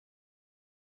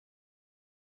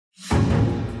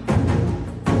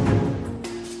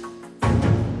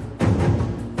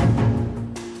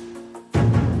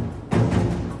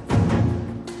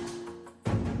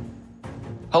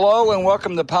Hello and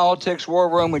welcome to Politics War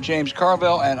Room with James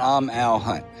Carville, and I'm Al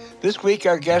Hunt. This week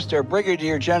our guests are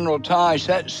Brigadier General Ty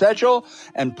Seidule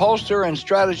and pollster and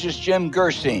strategist Jim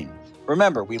Gerstein.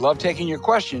 Remember, we love taking your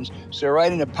questions, so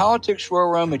write into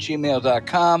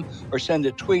politicswarroom@gmail.com or send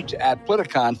a tweet to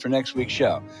 @Politicon for next week's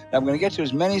show. Now, we're going to get to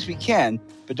as many as we can,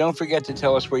 but don't forget to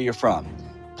tell us where you're from.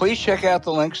 Please check out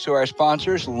the links to our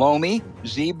sponsors, Lomi,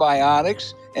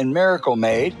 Z-Biotics, and Miracle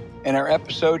Made in our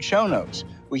episode show notes.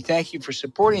 We thank you for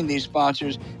supporting these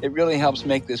sponsors. It really helps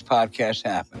make this podcast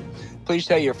happen. Please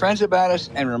tell your friends about us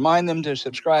and remind them to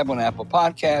subscribe on Apple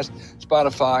Podcasts,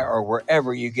 Spotify, or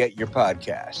wherever you get your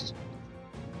podcasts.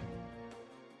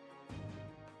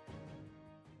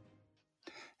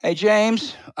 Hey,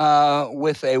 James,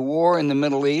 with a war in the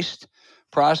Middle East,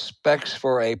 prospects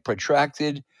for a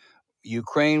protracted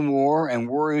Ukraine war, and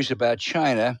worries about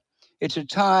China, it's a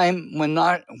time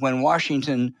when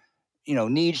Washington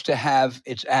needs to have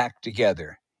its act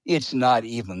together. It's not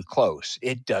even close.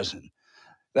 It doesn't.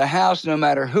 The House, no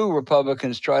matter who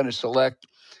Republicans try to select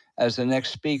as the next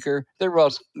speaker, the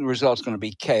result's going to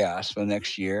be chaos for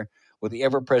next year, with the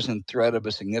ever-present threat of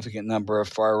a significant number of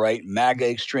far-right MAGA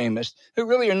extremists who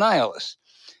really are nihilists.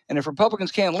 And if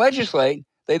Republicans can't legislate,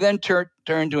 they then turn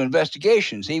to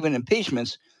investigations, even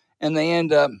impeachments, and they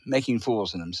end up making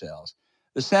fools of themselves.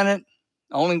 The Senate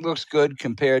only looks good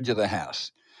compared to the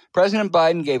House. President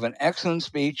Biden gave an excellent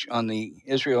speech on the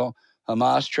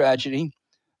Israel-Hamas tragedy,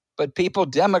 but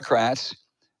Democrats,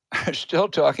 are still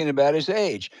talking about his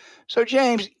age. So,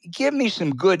 James, give me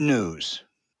some good news.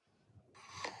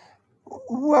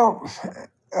 Well,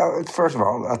 first of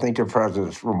all, I think the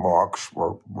president's remarks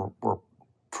were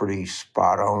pretty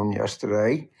spot on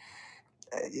yesterday.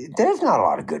 There's not a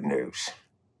lot of good news.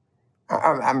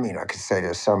 I mean, I could say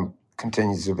there's some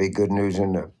continues to be good news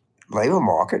in the labor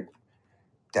market.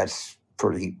 That's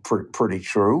pretty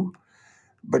true.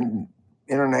 But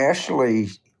internationally,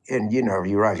 and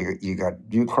you're right. You got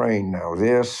Ukraine now.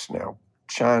 Now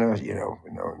China.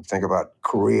 Think about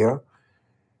Korea.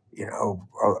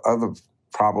 Other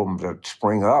problems that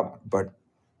spring up. But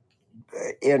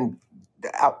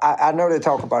I know they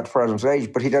talk about the president's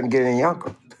age, but he doesn't get any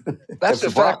younger. That's the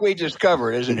fact we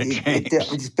discovered, isn't it, James?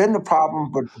 It's been the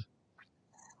problem, but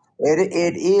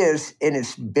it is, and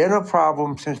it's been a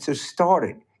problem since it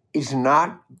started. It's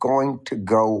not going to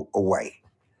go away.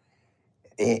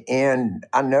 And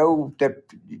I know that,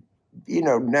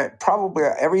 probably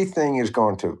everything is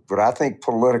going to, but I think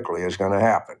politically is going to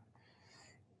happen.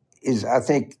 I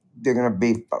think they're going to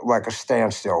be like a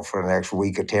standstill for the next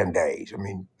week or 10 days. I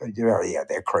mean,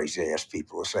 they're crazy-ass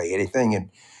people who say anything.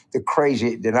 And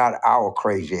they're not our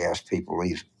crazy-ass people.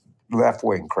 These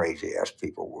left-wing crazy-ass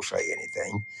people will say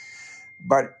anything.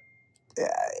 But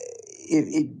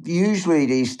usually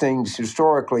these things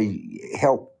historically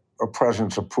help a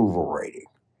president's approval rating.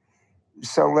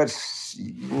 So let's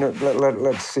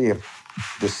see if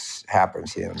this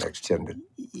happens here in the next 10 to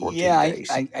 14 days.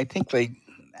 I think they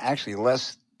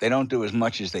don't do as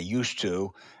much as they used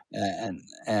to,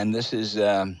 and this is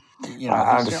I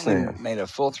certainly made a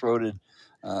full-throated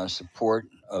support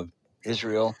of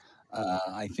Israel.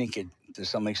 I think it to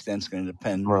some extent is going to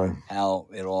depend how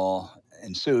it all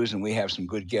ensues, and we have some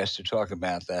good guests to talk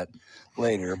about that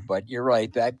later. But you're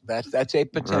right, that's a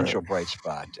potential bright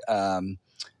spot.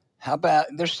 How about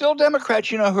there's still Democrats,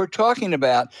 who are talking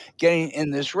about getting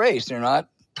in this race. They're not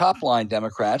top-line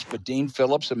Democrats, but Dean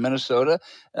Phillips of Minnesota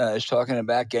is talking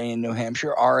about getting in New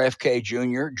Hampshire. RFK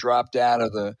Jr. dropped out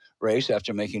of the race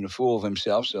after making a fool of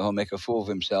himself, so he'll make a fool of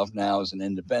himself now as an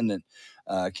independent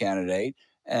candidate.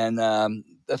 And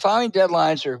the filing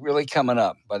deadlines are really coming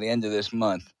up by the end of this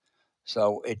month.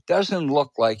 So it doesn't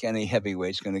look like any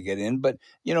heavyweight's going to get in, but,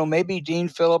 maybe Dean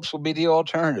Phillips will be the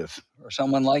alternative or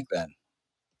someone like that.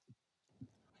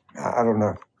 I don't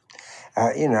know.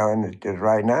 And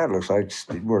right now it looks like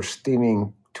we're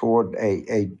steaming toward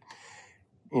a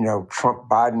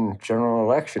Trump-Biden general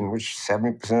election, which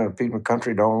 70% of the people in the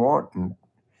country don't want. And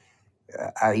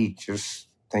I just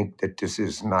think that this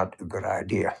is not a good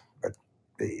idea. But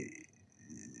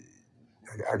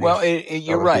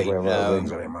you're right.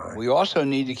 We also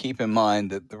need to keep in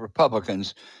mind that the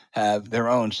Republicans have their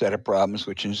own set of problems,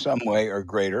 which in some way are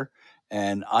greater.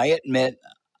 And I admit,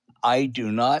 I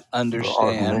do not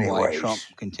understand why Trump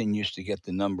continues to get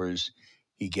the numbers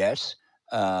he gets.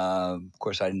 Of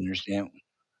course, I didn't understand.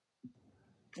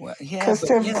 Well, because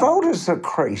their voters are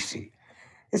crazy.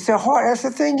 It's hard. That's the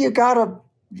thing. You gotta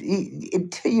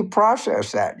until you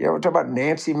process that. We're talking about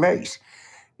Nancy Mace.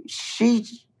 She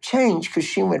changed because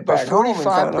she went back home and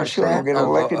found out she wasn't going to get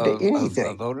elected to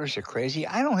anything. Voters are crazy.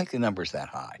 I don't think the number's that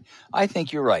high. I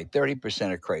think you're right.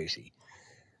 30% are crazy.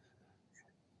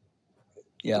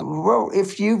 Yeah. Well,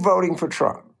 if you voting for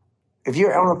Trump, if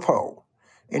you're on a poll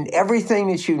and everything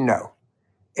that you know,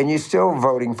 and you're still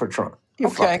voting for Trump, you're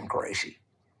fucking crazy.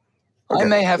 I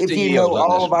may have if to you yield know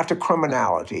on all this about the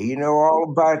criminality, you know all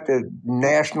about the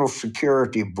national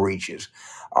security breaches,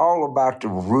 all about the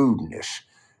rudeness,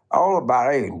 all about,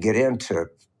 I didn't get into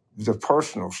the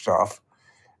personal stuff.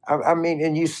 I mean,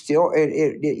 and you still,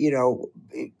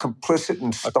 complicit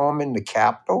in storming the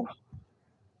Capitol,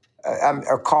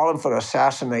 calling for the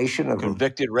assassination of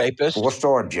convicted a rapist.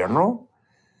 four-star general.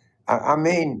 I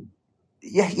mean,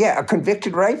 yeah, a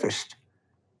convicted rapist.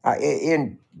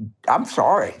 And I'm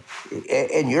sorry,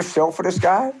 and you're still for this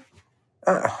guy?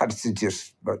 But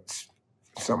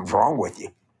something's wrong with you.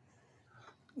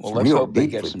 Well, It's let's real hope they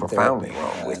get deeply, some profoundly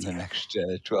therapy wrong with in you. the next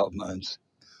 12 months.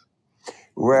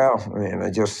 Well, I mean,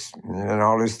 and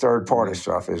all this third-party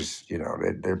stuff is,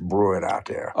 they're brewing out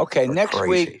there. Okay, They're next crazy.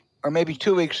 week, or maybe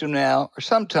 2 weeks from now, or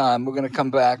sometime, we're going to come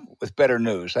back with better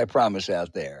news. I promise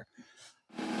out there.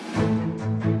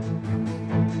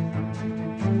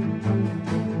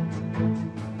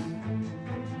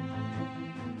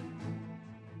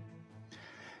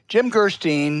 Jim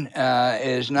Gerstein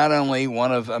is not only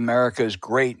one of America's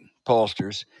great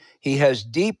pollsters, he has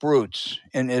deep roots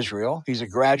in Israel. He's a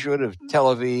graduate of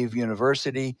Tel Aviv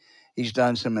University. He's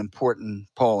done some important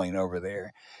polling over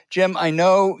there. Jim, I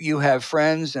know you have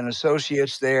friends and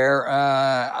associates there.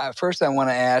 First, I want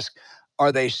to ask,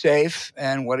 are they safe?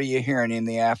 And what are you hearing in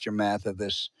the aftermath of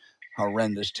this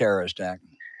horrendous terrorist act?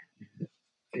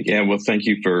 Yeah, well, thank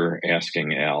you for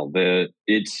asking, Al.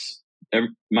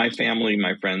 My family,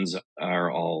 my friends are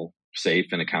all safe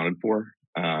and accounted for,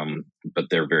 but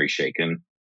they're very shaken.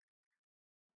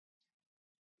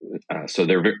 So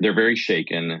they're very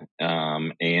shaken,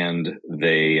 and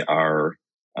they are.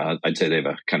 I'd say they have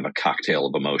a kind of a cocktail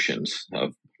of emotions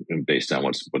based on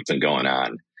what's been going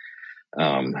on,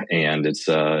 and it's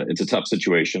a tough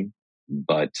situation,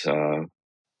 but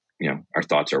our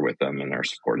thoughts are with them and our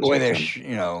support is with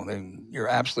them. You're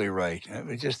absolutely right.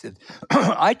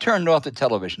 I turned off the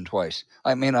television twice.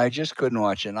 I mean, I just couldn't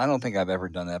watch it. And I don't think I've ever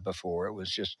done that before. It was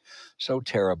just so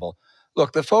terrible.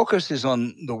 Look, the focus is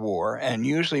on the war, and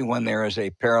usually when there is a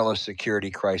perilous security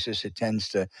crisis, it tends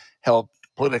to help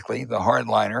politically the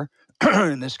hardliner,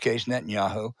 in this case,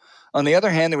 Netanyahu. On the other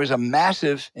hand, there was a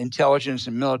massive intelligence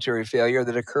and military failure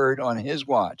that occurred on his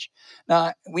watch.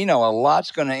 Now, we know a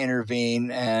lot's going to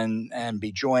intervene and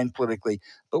be joined politically,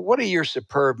 but what do your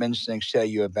superb instincts tell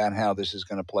you about how this is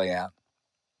going to play out?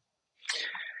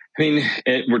 I mean,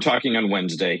 we're talking on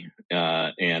Wednesday,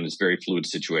 and it's a very fluid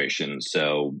situation.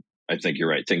 So I think you're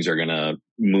right. Things are going to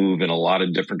move in a lot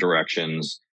of different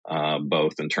directions,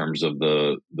 both in terms of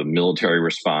the military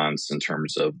response, in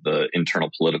terms of the internal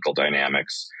political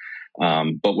dynamics.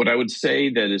 But what I would say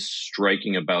that is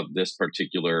striking about this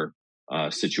particular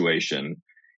situation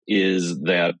is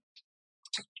that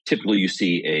typically you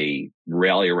see a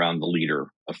rally around the leader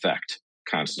effect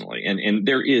constantly. And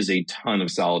there is a ton of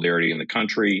solidarity in the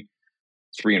country.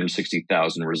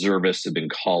 360,000 reservists have been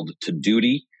called to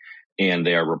duty, and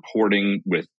they are reporting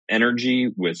with energy,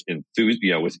 with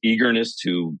enthusiasm, with eagerness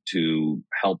to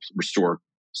help restore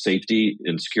safety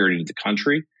and security to the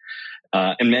country.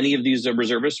 And many of these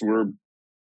reservists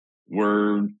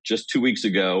were just 2 weeks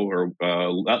ago, or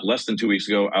less than 2 weeks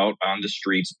ago, out on the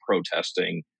streets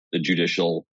protesting the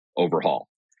judicial overhaul.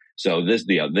 So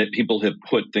that people have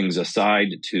put things aside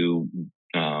to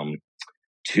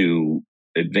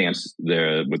advance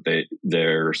the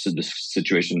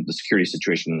security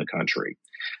situation in the country.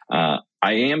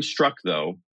 I am struck,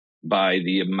 though, by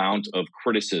the amount of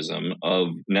criticism of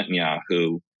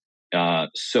Netanyahu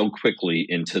so quickly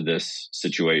into this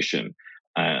situation.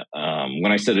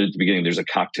 When I said at the beginning, there's a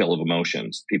cocktail of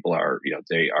emotions. People are,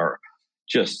 they are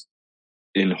just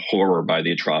in horror by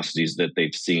the atrocities that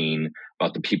they've seen,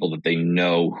 about the people that they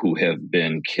know who have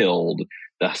been killed,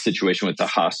 the situation with the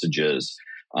hostages.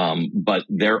 But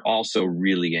they're also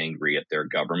really angry at their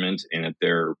government and at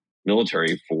their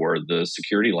military for the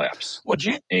security lapse. Well,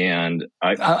 and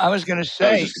I was going to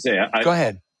say, go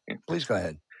ahead. Please go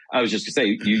ahead. I was just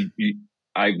going to say,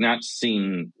 I've not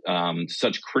seen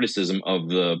such criticism of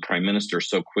the prime minister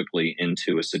so quickly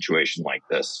into a situation like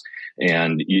this.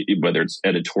 And whether it's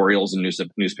editorials in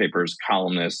newspapers,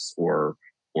 columnists, or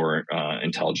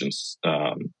intelligence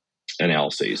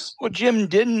analyses. Well, Jim,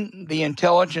 didn't the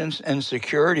intelligence and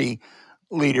security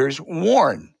leaders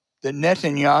warn that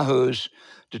Netanyahu's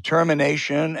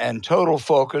determination and total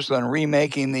focus on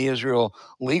remaking the Israel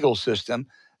legal system,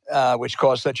 which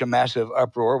caused such a massive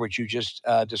uproar, which you just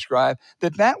described,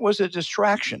 that was a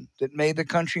distraction that made the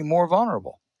country more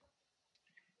vulnerable?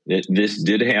 This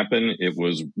did happen. It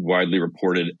was widely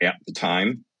reported at the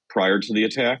time prior to the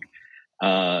attack.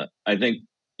 I think,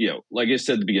 like I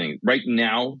said at the beginning, right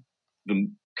now, the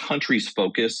country's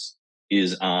focus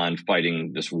is on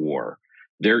fighting this war.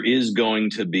 There is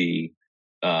going to be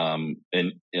an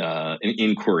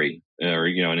inquiry or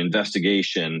an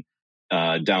investigation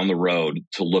down the road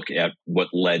to look at what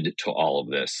led to all of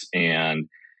this. And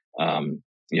I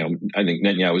think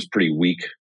Netanyahu was pretty weak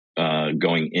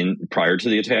going in prior to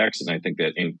the attacks, and I think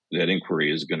that that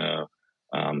inquiry is going to.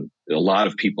 A lot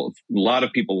of people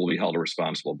will be held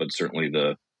responsible, but certainly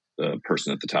the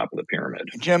person at the top of the pyramid.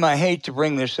 Jim, I hate to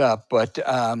bring this up, but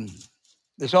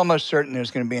it's almost certain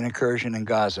there's going to be an incursion in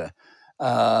Gaza.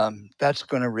 That's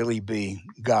going to really be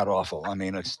god-awful. I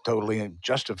mean, it's totally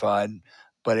justified,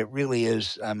 but it really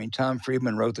is. I mean, Tom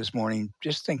Friedman wrote this morning,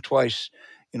 just think twice,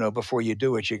 before you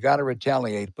do it. You got to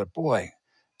retaliate, but boy,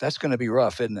 that's going to be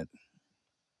rough, isn't it?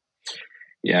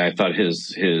 Yeah, I thought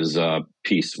his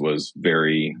piece was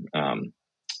very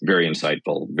very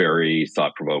insightful, very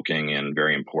thought-provoking, and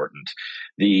very important.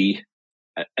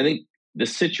 I think the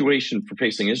situation for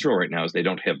facing Israel right now is they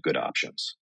don't have good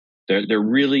options. There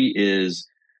really is.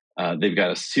 They've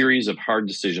got a series of hard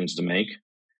decisions to make.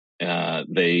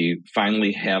 They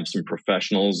finally have some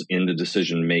professionals in the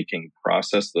decision-making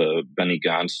process. The Benny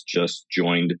Gantz just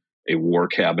joined a war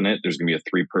cabinet. There's going to be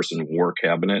a 3-person war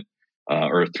cabinet.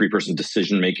 Or a 3-person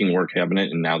decision-making war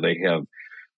cabinet, and now they have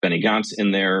Benny Gantz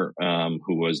in there,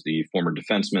 who was the former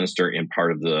defense minister and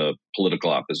part of the political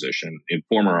opposition, and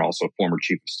also former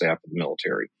chief of staff of the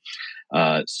military.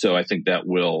 So I think that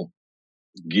will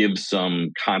give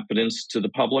some confidence to the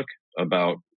public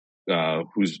about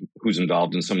who's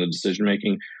involved in some of the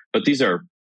decision-making. But these are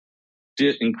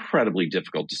incredibly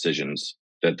difficult decisions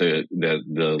that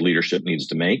the leadership needs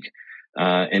to make.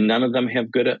 And none of them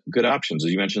have good options.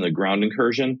 As you mentioned, the ground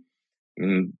incursion,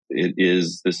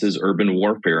 this is urban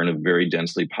warfare in a very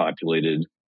densely populated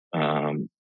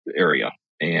area,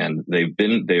 and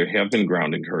there have been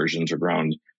ground incursions or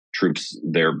ground troops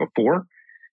there before,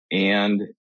 and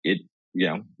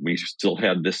we still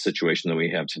had this situation that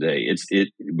we have today.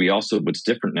 What's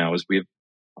different now is we have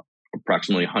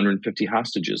approximately 150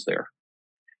 hostages there,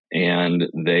 and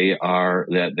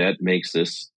that makes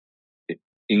this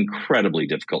incredibly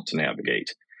difficult to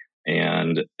navigate.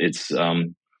 And it's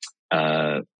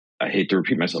I hate to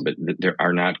repeat myself, but there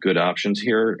are not good options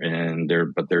here,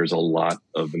 but there's a lot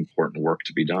of important work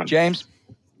to be done. James?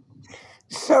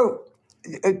 So,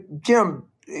 Jim,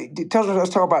 let's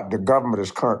talk about the government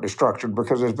as currently structured,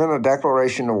 because there's been a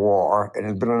declaration of war and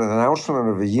there's been an announcement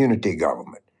of a unity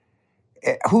government.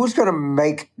 Who's going to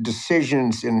make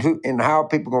decisions and how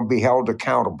people are going to be held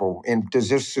accountable? And does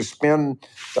this suspend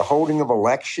the holding of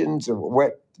elections?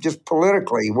 Or just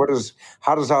politically,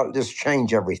 how does this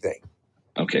change everything?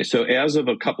 Okay, so as of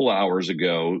a couple of hours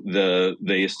ago,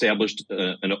 they established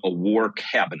a war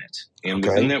cabinet. And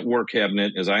within that war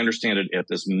cabinet, as I understand it at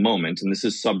this moment, and this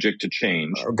is subject to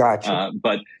change, gotcha.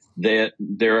 But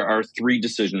there are 3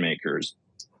 decision makers.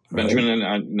 Benjamin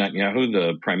Netanyahu,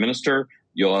 the prime minister,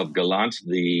 Yoav Gallant,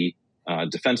 the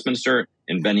defense minister,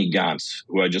 and Benny Gantz,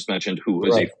 who I just mentioned, who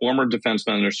is a former defense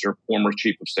minister, former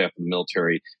chief of staff of the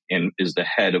military, and is the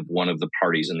head of one of the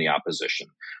parties in the opposition.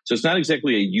 So it's not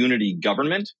exactly a unity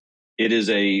government. It is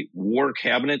a war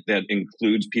cabinet that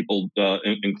includes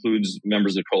includes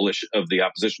members of the coalition of the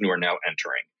opposition who are now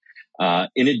entering.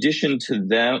 In addition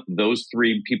to those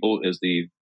 3 people as the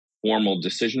formal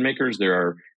decision makers, there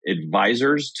are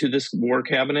advisors to this war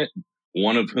cabinet,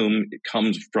 one of whom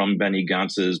comes from Benny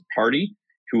Gantz's party,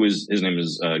 his name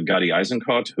is Gadi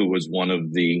Eisenkot, who was one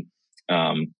of the,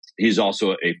 he's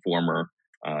also a former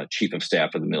chief of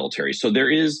staff of the military. So there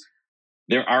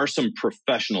are some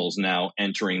professionals now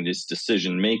entering this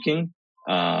decision making,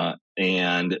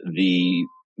 and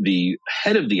the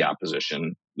head of the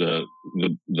opposition, the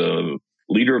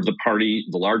leader of the party,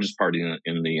 the largest party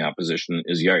in the opposition,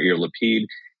 is Yair Lapid.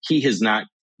 He has not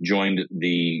joined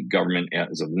the government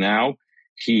as of now.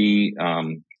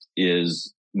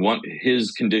 His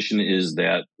condition is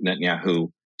that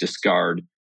Netanyahu discard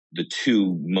the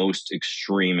 2 most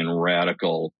extreme and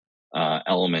radical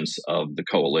elements of the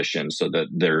coalition, so that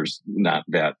there's not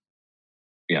that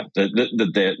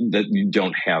you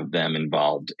don't have them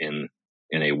involved in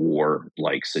a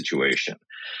war-like situation.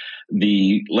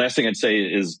 The last thing I'd say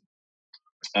is,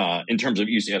 in terms of,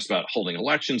 you asked about holding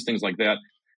elections, things like that,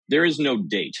 there is no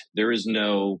date. There is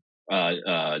no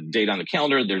date on the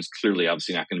calendar. There's clearly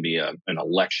obviously not going to be an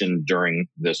election during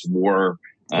this war.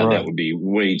 That would be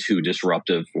way too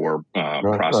disruptive for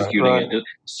prosecuting it,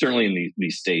 certainly in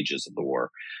these stages of the war.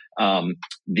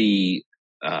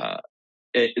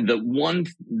 the one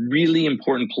really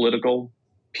important political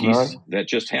piece that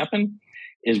just happened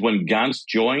is when Gantz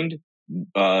joined,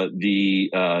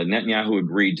 Netanyahu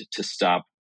agreed to stop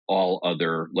all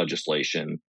other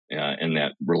legislation, and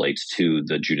that relates to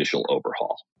the judicial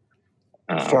overhaul.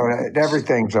 So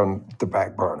everything's on the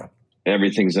back burner.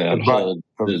 Everything's on hold.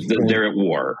 They're at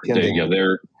war.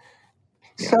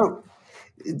 So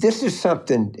this is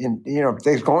something,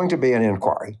 there's going to be an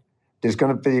inquiry. There's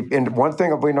going to be, and one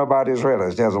thing we know about Israel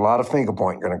is there's a lot of finger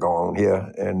pointing going to go on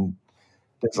here, and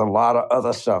there's a lot of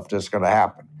other stuff that's going to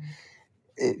happen.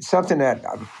 It's something that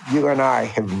you and I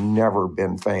have never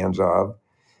been fans of.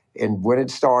 And when it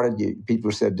started,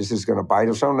 people said this is going to bite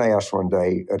us on the ass one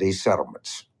day, these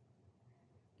settlements.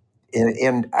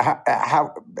 And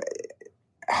how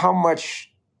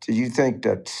much do you think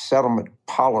that settlement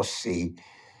policy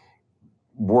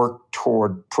worked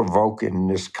toward provoking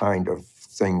this kind of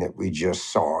thing that we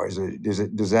just saw?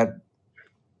 Does that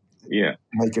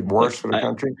make it worse for the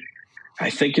country? I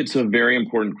think it's a very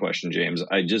important question, James.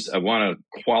 I want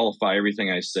to qualify everything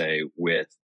I say with,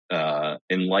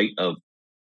 in light of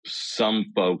some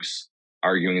folks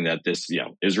arguing that this,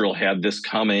 Israel had this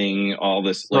coming, all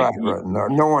this. Right.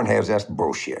 No one has. That's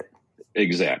bullshit.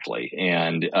 Exactly.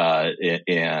 And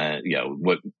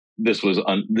what this was,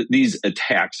 these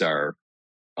attacks are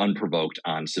unprovoked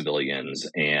on civilians,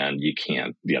 and you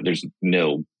can't, there's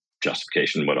no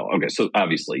justification at all. Okay. So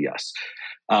obviously, yes.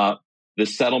 The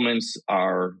settlements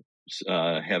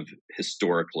have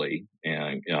historically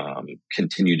and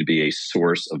continue to be a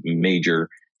source of major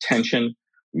tension,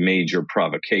 major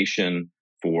provocation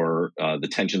for the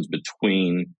tensions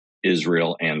between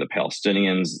Israel and the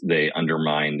Palestinians. They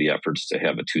undermine the efforts to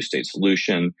have a two-state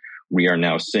solution. We are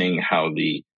now seeing how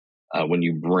when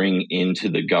you bring into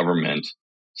the government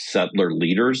settler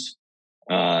leaders,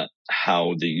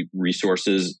 how the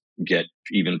resources get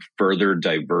even further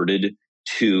diverted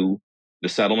to the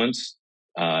settlements,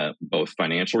 both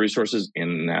financial resources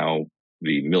and now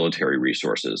the military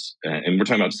resources. And we're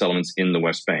talking about settlements in the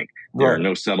West Bank. There are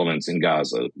no settlements in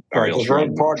Gaza. Right, it's a very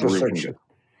important distinction.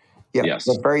 Yeah, yes.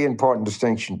 It's a very important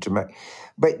distinction to make.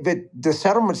 But the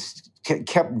settlements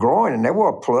kept growing, and they were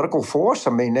a political force. I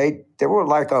mean, they were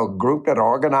like a group that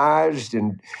organized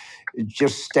and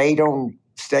just stayed on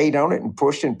it and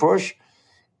pushed and pushed.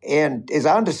 And as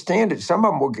I understand it, some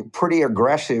of them were pretty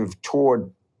aggressive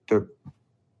toward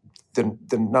the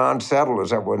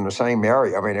non-settlers that were in the same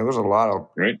area. I mean, it was a lot of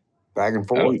back and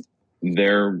forth.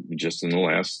 Just in the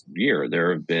last year,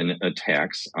 there have been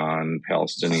attacks on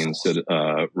Palestinian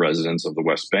residents of the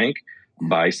West Bank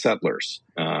by settlers,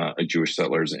 Jewish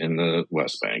settlers in the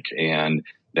West Bank. And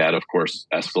that, of course,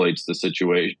 escalates the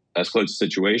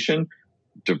situation,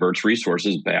 diverts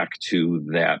resources back to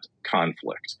that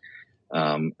conflict.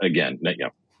 Again,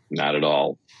 not at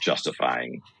all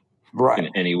justifying in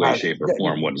any way, shape, or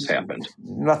form what has happened.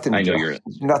 Nothing. I know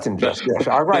nothing just. Yes,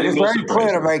 right. It's very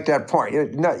clear to make that point.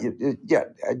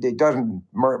 It doesn't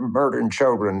murdering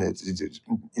children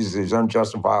is as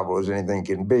unjustifiable as anything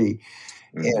can be,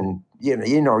 and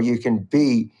you can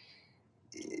be.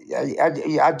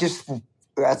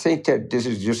 I think that this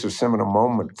is just a seminal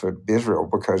moment for Israel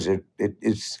because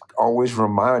it's always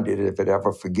reminded, if it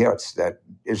ever forgets, that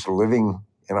it's living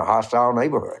in a hostile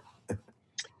neighborhood.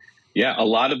 Yeah, a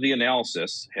lot of the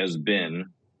analysis has been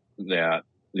that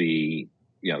the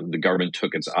government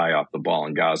took its eye off the ball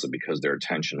in Gaza because their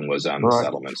attention was on the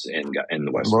settlements in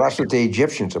the West Bank. Well, that's what the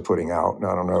Egyptians are putting out.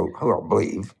 I don't know who I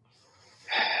believe.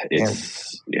 Go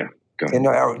ahead. And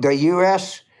the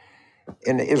U.S.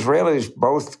 and the Israelis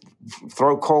both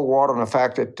throw cold water on the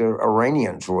fact that the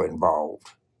Iranians were involved.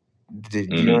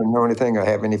 Did you know anything or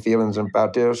have any feelings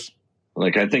about this?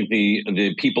 Like, I think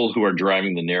the people who are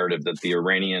driving the narrative that the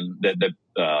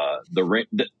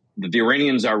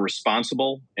Iranians are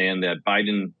responsible and that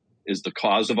Biden is the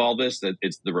cause of all this, that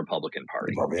it's the Republican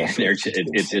Party.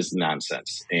 It's just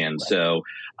nonsense. And so,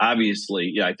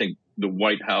 obviously, I think the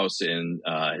White House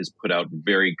has put out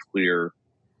very clear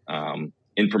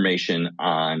information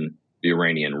on the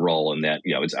Iranian role, and that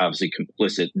it's obviously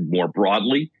complicit more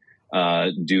broadly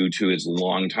due to its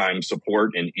longtime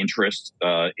support and interest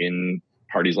in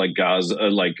parties like Gaza,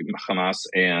 like Hamas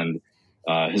and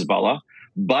Hezbollah,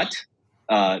 but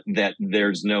that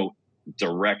there's no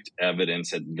direct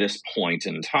evidence at this point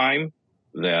in time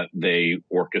that they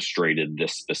orchestrated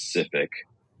this specific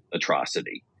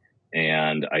atrocity.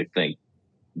 And I think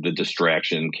the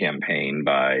distraction campaign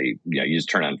by, you just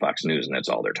turn on Fox News and that's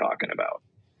all they're talking about.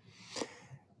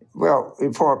 Well,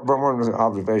 one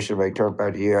observation I turn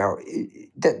back to you,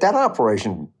 that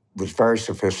operation was very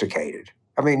sophisticated.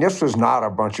 I mean, this was not a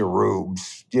bunch of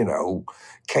rubes,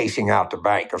 casing out the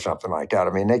bank or something like that.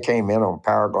 I mean, they came in on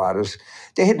paragliders.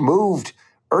 They had moved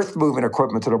earth-moving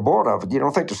equipment to the border of it. You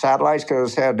don't think the satellites could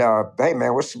have said, hey,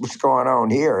 man, what's going on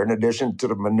here, in addition to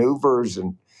the maneuvers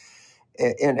and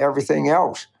everything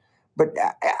else? But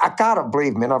I got to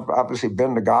believe, man, I've obviously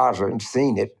been to Gaza and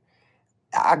seen it.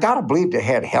 I got to believe they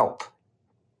had help.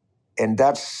 And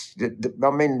that's,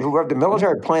 whoever the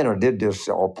military planner did this,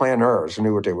 or planners,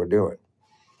 knew what they were doing.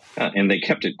 And they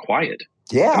kept it quiet.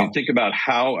 Yeah. I mean, think about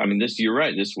how, you're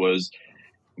right. This was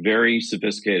very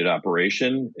sophisticated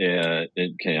operation,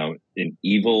 in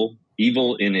evil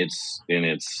in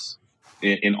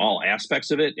all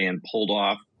aspects of it, and pulled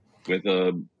off with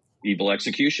a evil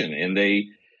execution. And they,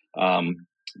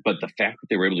 but the fact that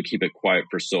they were able to keep it quiet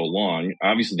for so long,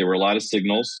 obviously there were a lot of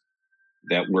signals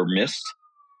that were missed,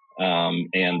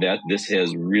 and that this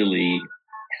has really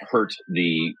hurt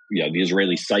the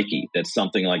Israeli psyche, that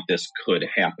something like this could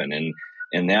happen,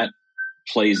 and that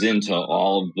plays into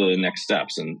all of the next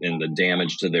steps and the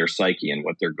damage to their psyche and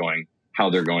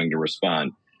how they're going to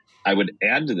respond. I would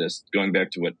add to this, going back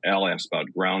to what Al asked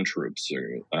about ground troops.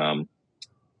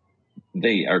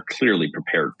 They are clearly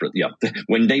prepared for.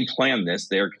 When they plan this,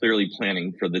 they are clearly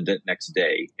planning for the next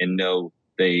day, and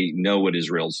they know what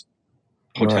Israel's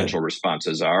potential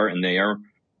responses are, and they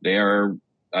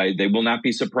will not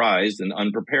be surprised and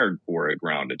unprepared for a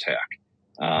ground attack.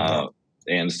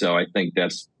 And so I think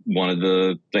that's one of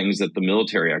the things that the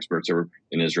military experts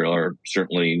in Israel are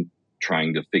certainly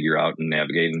trying to figure out and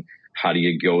navigate. And how do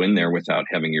you go in there without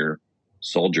having your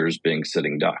soldiers being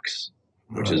sitting ducks,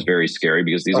 which is very scary,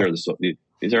 because these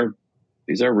are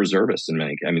reservists in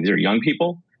many. I mean, these are young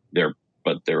people.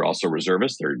 But they're also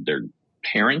reservists. They're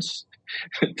parents.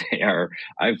 I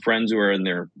have friends who are in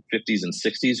their 50s and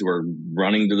 60s who are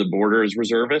running to the border as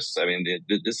reservists. I mean,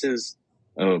 this is.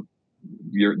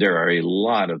 There are a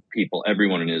lot of people.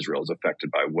 Everyone in Israel is affected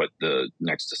by what the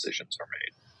next decisions are made.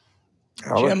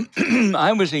 Jim,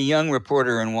 I was a young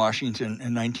reporter in Washington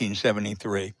in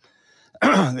 1973,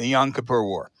 the Yom Kippur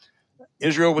War.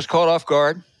 Israel was caught off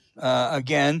guard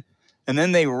again, and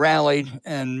then they rallied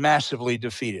and massively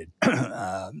defeated,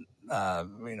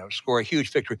 score a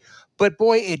huge victory. But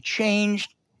boy, it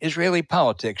changed Israeli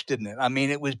politics, didn't it? I mean,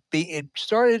 it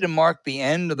started to mark the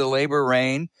end of the labor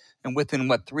reign. And within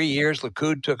 3 years,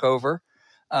 Likud took over.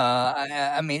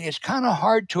 I mean, it's kind of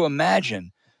hard to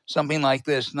imagine something like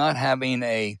this not having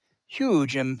a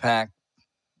huge impact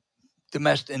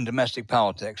in domestic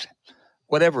politics,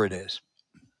 whatever it is.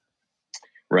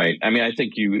 Right. I mean, I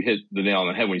think you hit the nail on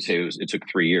the head when you say it took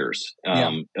 3 years.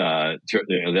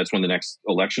 That's when the next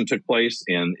election took place,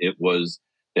 and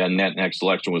that next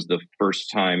election was the first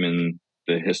time in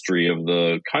the history of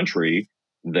the country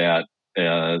that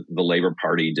the Labor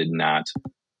Party did not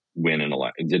win and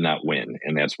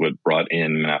that's what brought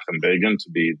in Menachem Begin to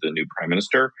be the new prime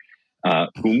minister,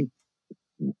 whom,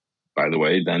 by the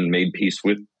way, then made peace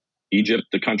with Egypt,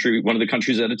 one of the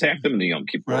countries that attacked them in the Yom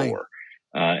Kippur War,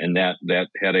 and that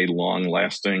had a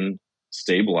long-lasting,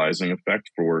 stabilizing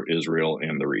effect for Israel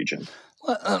and the region.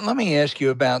 Well, let me ask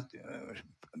you about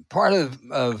part of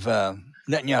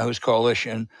Netanyahu's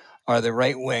coalition are the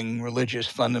right-wing religious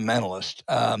fundamentalists.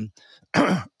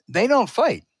 They don't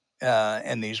fight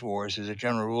in these wars as a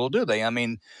general rule, do they? I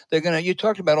mean, you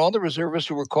talked about all the reservists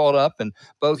who were called up, and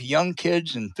both young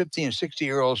kids and 50 and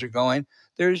 60-year-olds are going.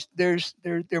 There's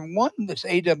one that's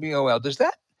AWOL. Is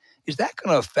that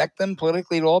going to affect them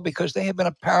politically at all? Because they have been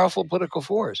a powerful political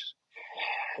force.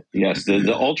 Yes,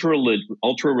 the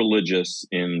ultra religious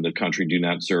in the country do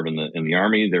not serve in the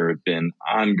army. There have been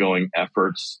ongoing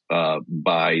efforts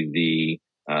by the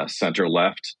center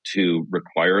left to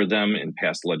require them and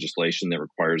pass legislation that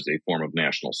requires a form of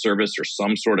national service or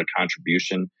some sort of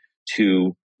contribution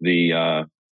to the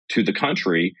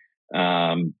country,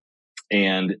 and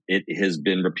it has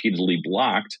been repeatedly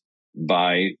blocked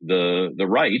by the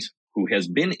right, who has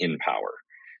been in power.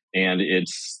 And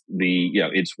it's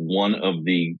one of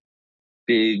the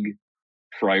big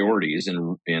priorities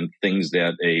and things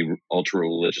that a ultra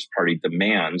religious party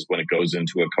demands when it goes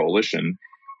into a coalition.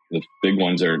 The big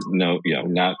ones are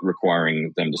not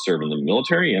requiring them to serve in the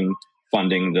military and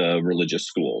funding the religious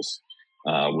schools.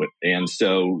 And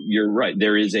so you're right.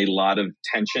 There is a lot of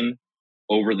tension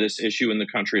over this issue in the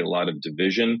country, a lot of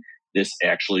division. This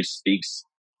actually speaks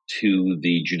to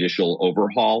the judicial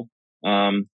overhaul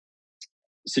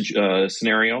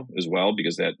scenario as well,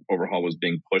 because that overhaul was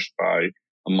being pushed by,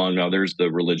 among others,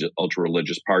 the ultra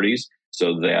religious parties,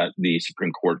 so that the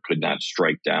Supreme Court could not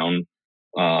strike down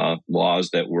laws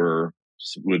that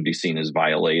would be seen as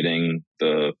violating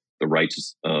the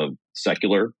rights of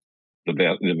secular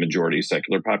the majority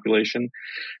secular population.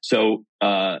 So,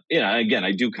 again,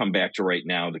 I do come back to right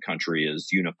now, the country is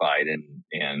unified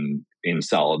and in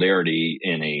solidarity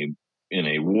in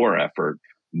a war effort,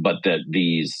 but that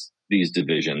these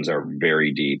divisions are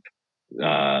very deep,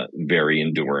 very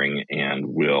enduring, and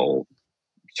will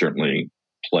certainly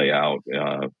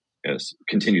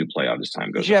continue to play out as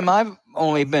time goes Jim, on. I've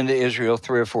only been to Israel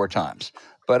 3 or 4 times,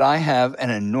 but I have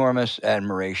an enormous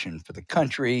admiration for the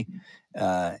country,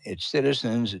 its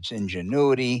citizens, its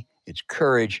ingenuity, its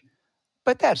courage.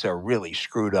 But that's a really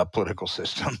screwed up political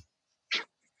system.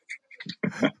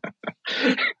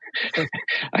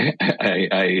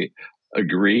 I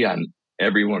agree on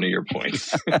every one of your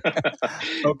points.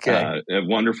 Okay.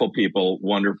 Wonderful people,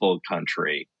 wonderful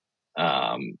country.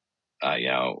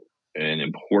 An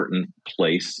important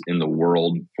place in the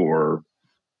world for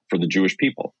the Jewish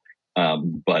people,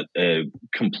 but a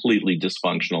completely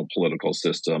dysfunctional political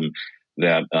system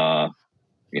that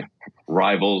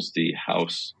rivals the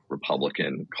House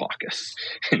Republican caucus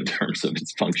in terms of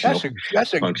its functional.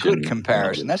 That's a good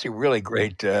comparison. That's a really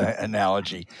great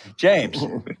analogy, James.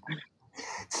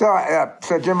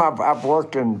 So Jim, I've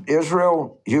worked in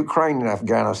Israel, Ukraine, and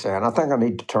Afghanistan. I think I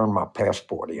need to turn my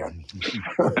passport in.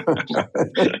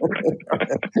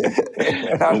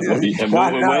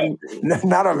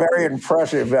 Not a very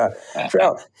impressive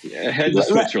trail. Head to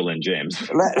Switzerland, James.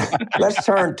 Let's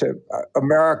turn to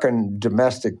American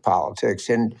domestic politics.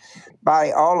 And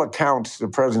by all accounts, the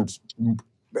president's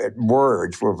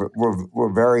words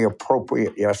were very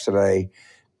appropriate yesterday,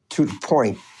 to the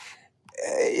point.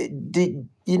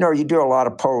 You do a lot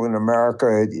of polling in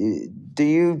America. Do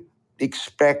you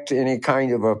expect any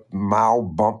kind of a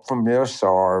mild bump from this,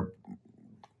 or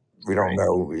we don't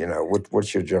know?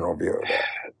 What's your general view of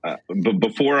that? But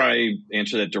before I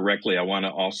answer that directly, I want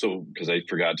to also, because I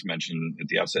forgot to mention at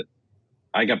the outset,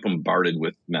 I got bombarded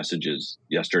with messages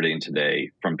yesterday and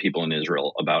today from people in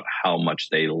Israel about how much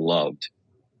they loved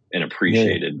and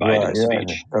appreciated Biden's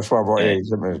speech. That's why I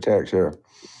sent me a text here.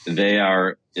 They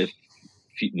are, if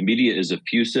the media is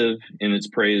effusive in its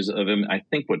praise of him, I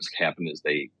think what's happened is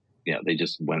they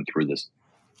just went through this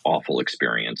awful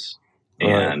experience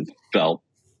and felt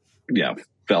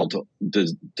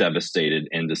devastated,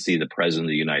 and to see the president of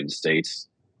the United States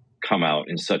come out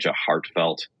in such a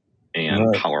heartfelt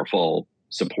and powerful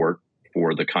support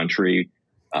for the country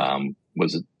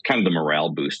was kind of the morale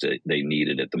boost they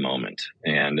needed at the moment.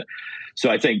 And so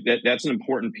I think that's an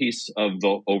important piece of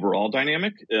the overall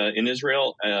dynamic in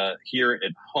Israel. Here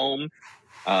at home,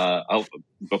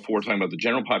 before talking about the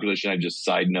general population, I just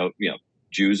side note,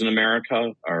 Jews in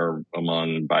America are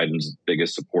among Biden's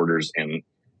biggest supporters, and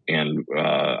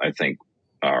I think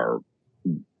are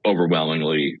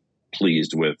overwhelmingly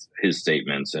pleased with his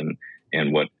statements and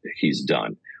what he's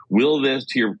done. Will this,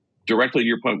 directly to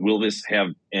your point, will this have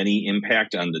any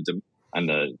impact on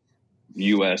the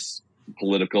U.S.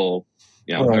 political,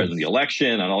 on the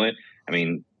election, on all that? I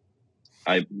mean,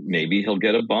 maybe he'll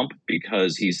get a bump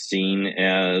because he's seen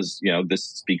as, this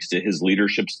speaks to his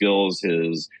leadership skills,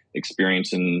 his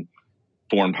experience in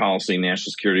foreign policy,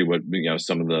 national security, what,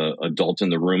 some of the adult in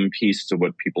the room piece to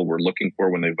what people were looking for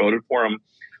when they voted for him.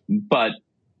 But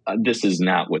this is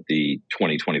not what the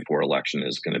 2024 election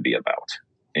is going to be about.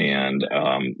 And,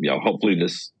 hopefully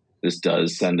this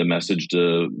does send a message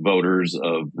to voters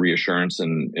of reassurance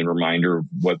and reminder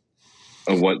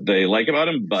of what they like about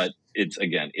him. But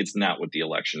it's not what the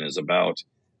election is about.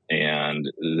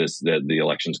 And the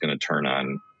election is going to turn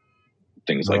on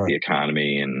things like the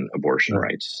economy and abortion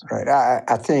rights. Right.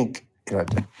 I think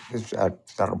it's not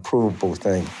a provable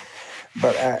thing,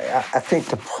 but I think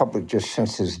the public just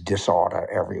senses disorder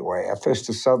everywhere. If it's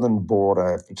the southern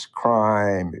border, if it's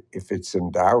crime, if it's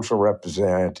in the House of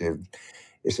Representatives,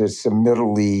 if it's the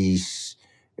Middle East,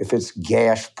 if it's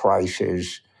gas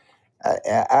prices,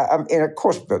 and of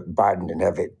course, Biden didn't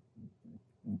have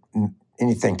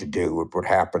anything to do with what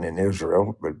happened in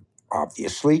Israel, but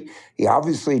he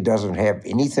obviously doesn't have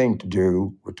anything to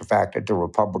do with the fact that the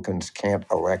Republicans can't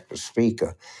elect a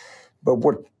speaker. But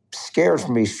what scares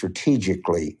me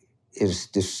strategically is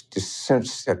this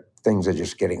sense that things are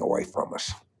just getting away from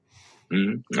us.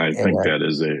 Mm-hmm. I think that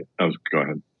is go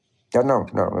ahead. No,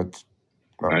 it's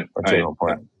a general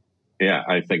point.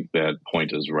 I think that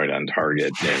point is right on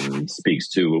target and speaks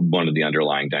to one of the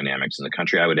underlying dynamics in the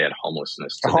country. I would add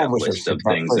homelessness to that list of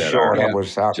things that are that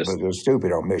was a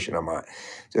stupid omission of mine.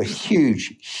 It's a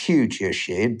huge, huge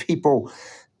issue. And people,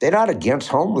 they're not against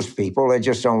homeless people. They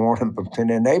just don't want them in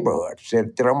their neighborhoods. They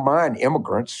don't mind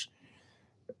immigrants.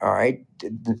 All right.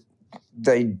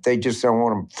 They just don't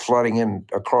want them flooding in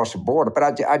across the border.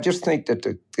 But I just think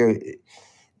that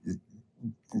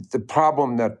the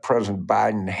problem that President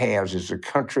Biden has is the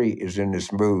country is in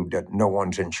this mood that no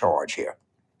one's in charge here.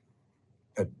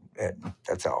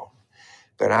 That's all.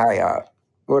 But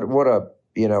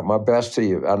my best to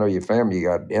you. I know your family, you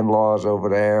got in-laws over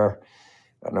there.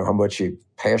 I know how much you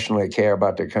passionately care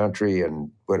about the country and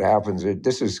what happens.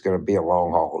 This is going to be a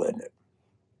long haul, isn't it?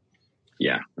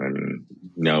 Yeah, I mean,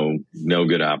 no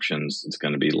good options. It's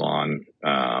going to be long,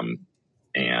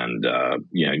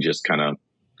 just kind of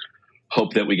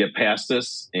hope that we get past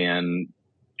this and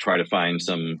try to find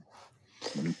some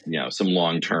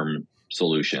long-term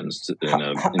solutions to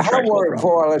how worried,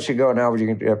 before I let you go now, you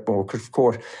can get more, because of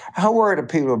course, how worried are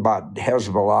people about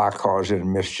Hezbollah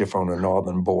causing mischief on the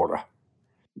northern border?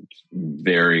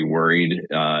 Very worried.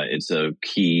 It's a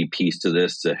key piece to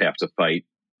this to have to fight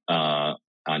on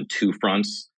two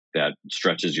fronts that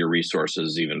stretches your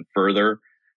resources even further.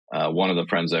 One of the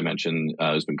friends I mentioned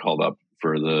has been called up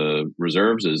for the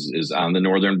reserves is on the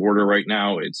northern border right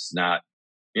now. It's not,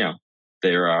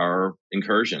 there are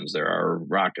incursions, there are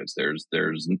rockets, there's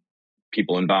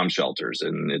people in bomb shelters,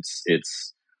 and it's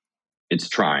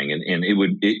trying. And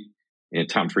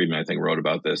Tom Friedman, I think, wrote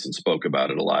about this and spoke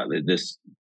about it a lot.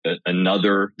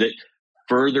 That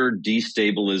further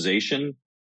destabilization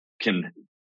can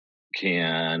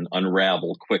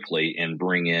unravel quickly and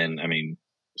bring in,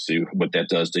 see what that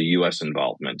does to U.S.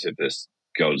 involvement if this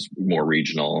goes more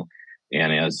regional.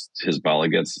 And as Hezbollah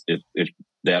gets, if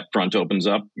that front opens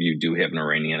up, you do have an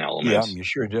Iranian element. Yeah, you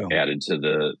sure do. Added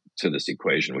to this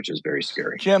equation, which is very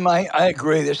scary. Jim, I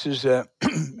agree. This is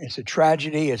it's a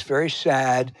tragedy. It's very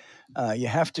sad. You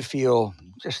have to feel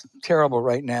just terrible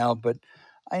right now, but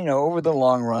over the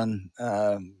long run,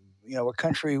 a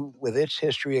country with its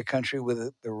history, a country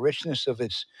with the richness of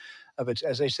its,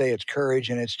 as I say, its courage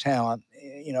and its talent,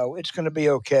 it's going to be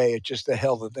okay. It's just the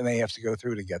hell that they may have to go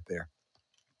through to get there.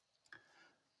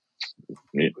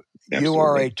 Yeah, you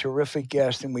are a terrific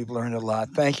guest, and we've learned a lot.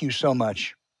 Thank you so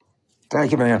much.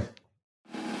 Thank you, man.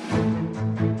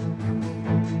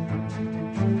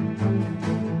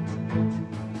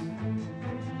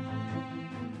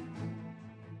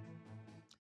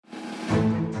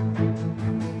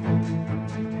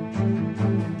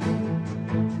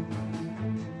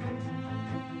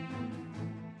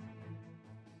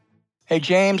 Hey,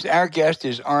 James, our guest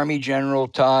is Army General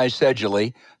Ty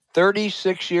Seidule,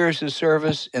 36 years of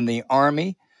service in the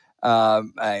Army,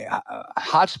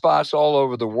 hotspots all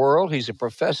over the world. He's a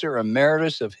professor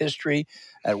emeritus of history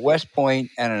at West Point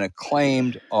and an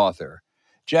acclaimed author.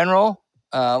 General,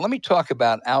 let me talk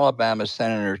about Alabama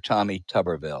Senator Tommy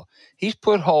Tuberville. He's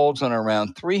put holds on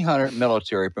around 300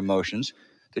 military promotions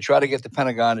to try to get the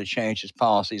Pentagon to change its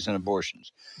policies on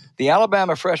abortions. The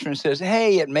Alabama freshman says,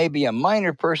 hey, it may be a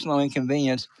minor personal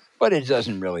inconvenience, but it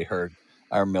doesn't really hurt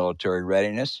our military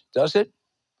readiness, does it?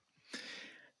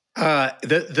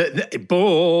 The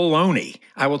baloney.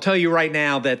 I will tell you right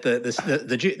now that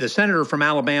the senator from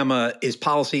Alabama, his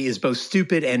policy is both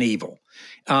stupid and evil.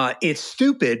 It's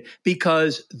stupid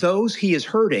because those he is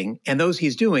hurting and those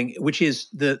he's doing, which is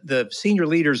the senior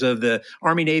leaders of the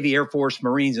Army, Navy, Air Force,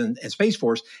 Marines, and Space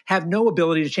Force, have no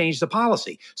ability to change the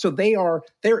policy. So they are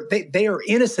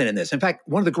innocent in this. In fact,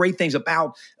 one of the great things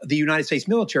about the United States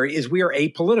military is we are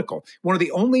apolitical. One of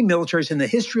the only militaries in the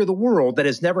history of the world that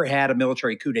has never had a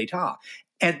military coup d'etat.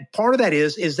 And part of that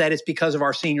is that it's because of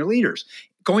our senior leaders.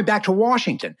 Going back to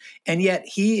Washington, and yet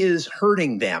he is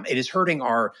hurting them. It is hurting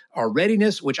our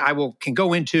readiness, which can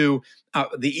go into.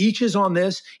 The eaches on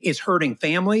this is hurting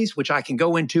families, which I can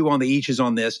go into on the eaches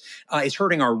on this. It's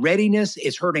hurting our readiness.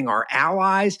 It's hurting our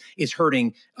allies. It's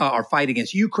hurting our fight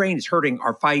against Ukraine. It's hurting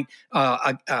our fight,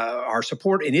 our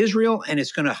support in Israel, and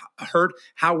it's going to hurt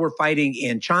how we're fighting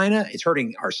in China. It's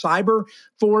hurting our cyber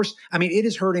force. It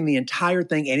is hurting the entire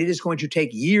thing, and it is going to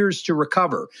take years to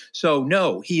recover. So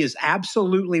no, he is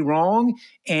absolutely wrong,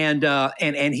 and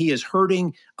he is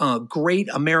hurting great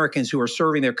Americans who are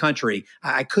serving their country.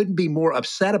 I couldn't be more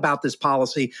upset about this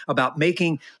policy, about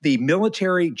making the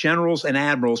military generals and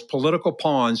admirals political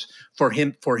pawns for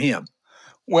him.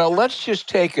 Well, let's just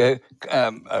take a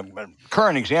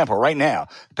current example right now.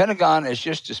 The Pentagon has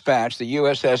just dispatched the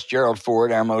USS Gerald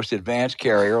Ford, our most advanced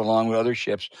carrier, along with other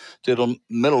ships, to the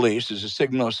Middle East as a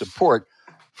signal of support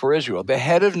for Israel. The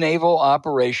head of naval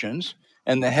operations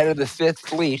and the head of the Fifth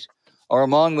Fleet are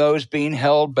among those being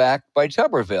held back by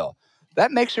Tuberville.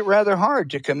 That makes it rather hard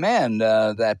to command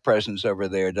that presence over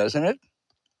there, doesn't it?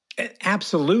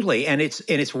 Absolutely. And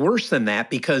it's worse than that,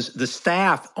 because the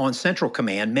staff on Central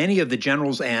Command, many of the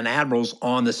generals and admirals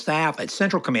on the staff at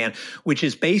Central Command, which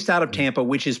is based out of Tampa,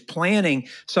 which is planning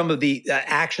some of the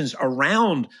actions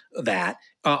around that,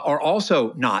 are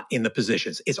also not in the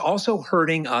positions. It's also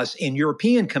hurting us in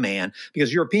European Command,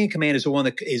 because European Command is the one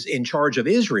that is in charge of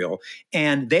Israel,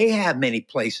 and they have many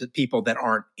people that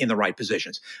aren't in the right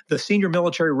positions. The senior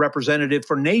military representative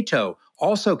for NATO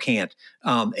also can't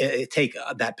take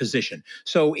that position.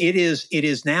 So it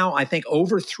is now, I think,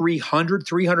 over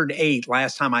 308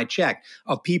 last time I checked,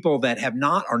 of people that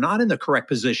are not in the correct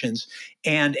positions.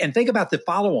 And think about the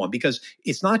follow-on, because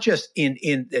it's not just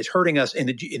it's hurting us in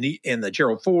the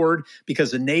Gerald Ford,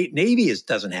 because the Navy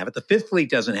doesn't have it, the Fifth Fleet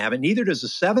doesn't have it, neither does the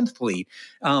Seventh Fleet.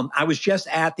 I was just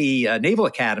at the Naval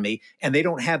Academy, and they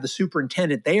don't have the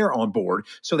superintendent there on board,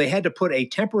 so they had to put a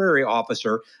temporary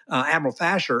officer, Admiral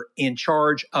Fasher, in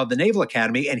charge of the Naval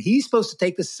Academy, and he's supposed to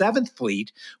take the Seventh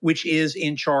Fleet, which is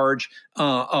in charge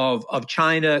of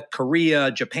China,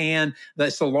 Korea, Japan.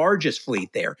 That's the largest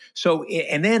fleet there. So,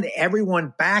 and then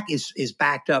everyone back is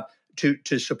backed up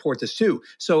to support this too.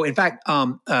 So, in fact,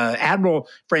 Admiral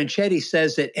Franchetti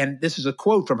says that, and this is a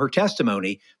quote from her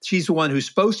testimony, she's the one who's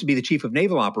supposed to be the chief of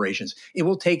naval operations. It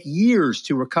will take years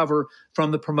to recover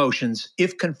from the promotions,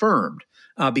 if confirmed,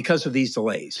 because of these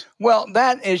delays. Well,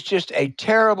 that is just a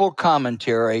terrible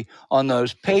commentary on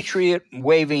those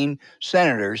patriot-waving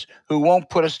senators who won't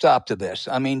put a stop to this.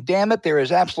 I mean, damn it, there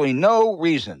is absolutely no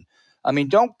reason. I mean,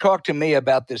 don't talk to me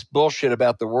about this bullshit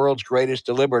about the world's greatest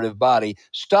deliberative body.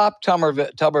 Stop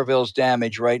Tuberville's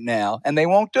damage right now, and they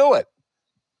won't do it.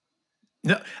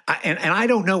 No, and I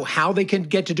don't know how they can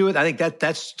get to do it. I think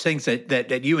that's things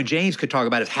that you and James could talk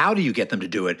about, is how do you get them to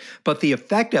do it? But the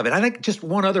effect of it, I think just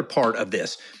one other part of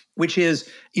this, which is,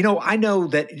 I know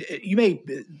that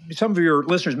some of your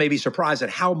listeners may be surprised at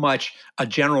how much a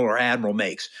general or admiral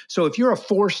makes. So if you're a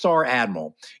 4-star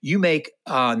admiral, you make,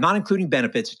 not including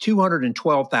benefits,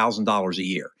 $212,000 a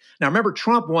year. Now, remember,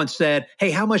 Trump once said,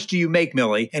 hey, how much do you make,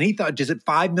 Millie? And he thought, is it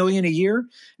 $5 million a year?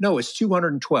 No, it's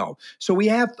 212. So we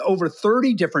have over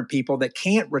 30 different people that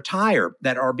can't retire,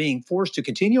 that are being forced to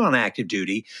continue on active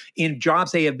duty in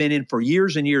jobs they have been in for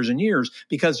years and years and years,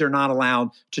 because they're not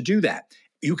allowed to do that.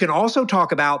 You can also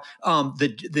talk about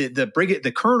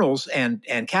the colonels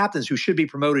and captains who should be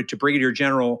promoted to brigadier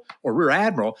general or rear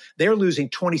admiral. They're losing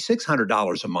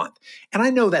 $2,600 a month. And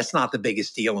I know that's not the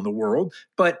biggest deal in the world,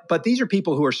 but these are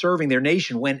people who are serving their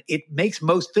nation when it makes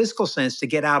most fiscal sense to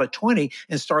get out at 20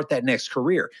 and start that next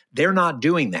career. They're not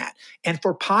doing that. And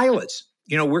for pilots,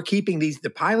 we're keeping the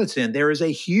pilots in. There is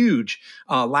a huge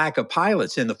lack of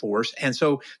pilots in the force. And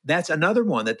so that's another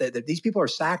one that these people are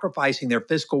sacrificing their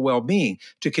fiscal well-being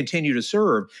to continue to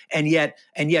serve. And yet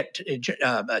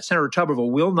Senator Tuberville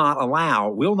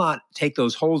will not take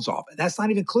those holds off. That's not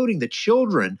even including the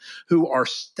children who are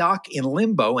stuck in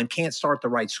limbo and can't start the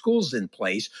right schools in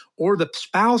place, or the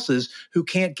spouses who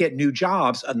can't get new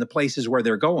jobs in the places where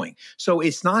they're going. So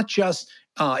it's not just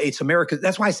it's America.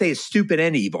 That's why I say it's stupid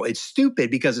and evil. It's stupid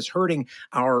because it's hurting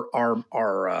our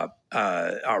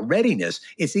readiness.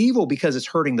 It's evil because it's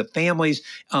hurting the families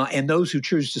and those who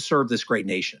choose to serve this great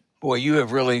nation. Boy, you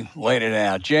have really laid it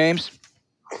out, James.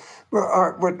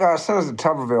 Well, with Senator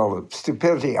Tuberville, the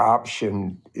stupidity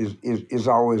option is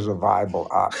always a viable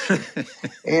option.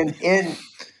 and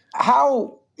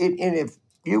if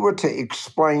you were to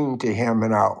explain to him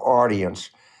and our audience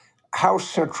how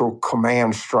central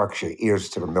command structure is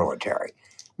to the military.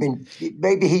 I mean,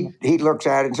 maybe he looks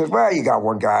at it and says, well, you got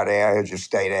one guy there, he'll just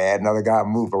stay there, another guy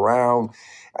move around.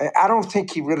 I don't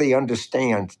think he really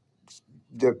understands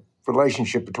the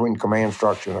relationship between command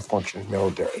structure and a functioning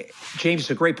military. James,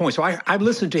 it's a great point. So I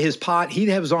listened to his he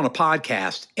was on a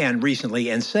podcast recently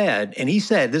and he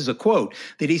said, this is a quote,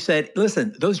 that he said,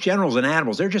 listen, those generals and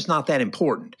admirals, they're just not that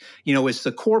important. It's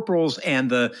the corporals and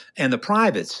the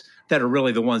privates that are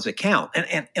really the ones that count.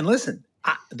 And listen,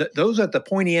 those at the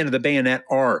pointy end of the bayonet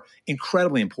are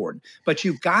incredibly important. But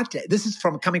you've got to. This is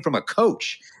coming from a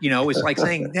coach. It's like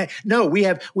saying, no, we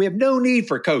have no need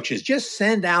for coaches. Just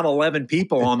send out 11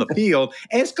 people on the field,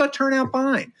 and it's going to turn out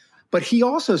fine. But he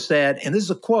also said, and this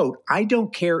is a quote, I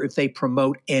don't care if they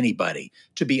promote anybody,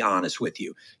 to be honest with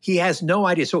you. He has no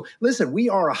idea. So listen, we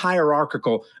are a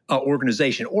hierarchical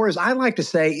organization, or as I like to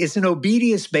say, it's an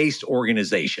obedience-based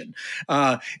organization,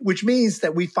 which means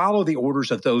that we follow the orders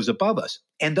of those above us.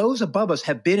 And those above us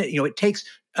have been, it takes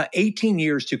 18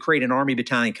 years to create an Army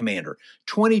battalion commander,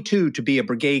 22 to be a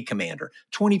brigade commander,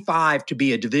 25 to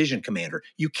be a division commander.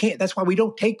 You can't, that's why we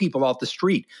don't take people off the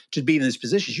street to be in these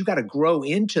positions. You got to grow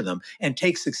into them and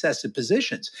take successive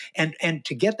positions. And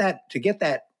to get that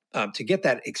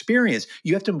experience,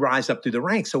 you have to rise up through the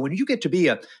ranks. So when you get to be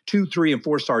a 2, 3, and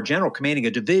 4-star general commanding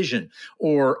a division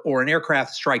or an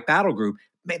aircraft strike battle group,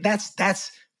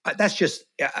 that's That's just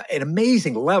an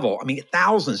amazing level. I mean,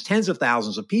 thousands, tens of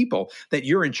thousands of people that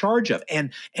you're in charge of,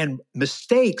 and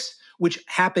mistakes which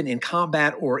happen in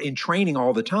combat or in training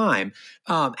all the time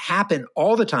happen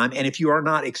all the time. And if you are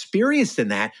not experienced in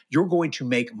that, you're going to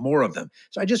make more of them.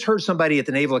 So I just heard somebody at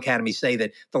the Naval Academy say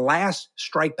that the last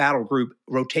strike battle group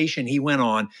rotation he went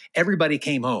on, everybody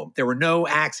came home. There were no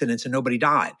accidents and nobody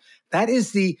died. That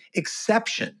is the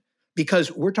exception,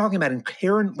 because we're talking about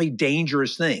inherently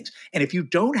dangerous things. And if you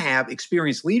don't have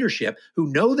experienced leadership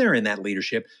who know they're in that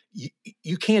leadership,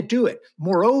 you can't do it.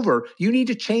 Moreover, you need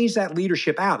to change that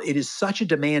leadership out. It is such a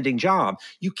demanding job.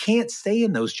 You can't stay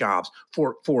in those jobs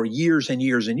for years and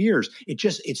years and years.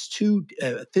 It's too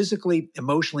physically,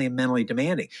 emotionally, and mentally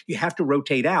demanding. You have to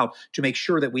rotate out to make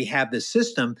sure that we have this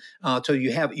system. So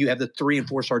you have the 3 and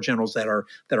 4-star generals that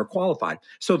are qualified.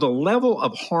 So the level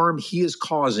of harm he is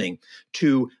causing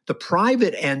to the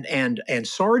private and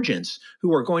sergeants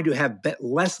who are going to have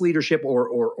less leadership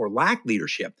or lack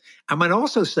leadership. I might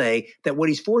also say that what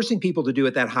he's forcing people to do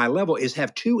at that high level is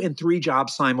have 2 and 3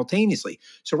 jobs simultaneously.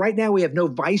 So right now we have no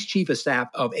vice chief of staff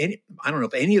of any, I don't know,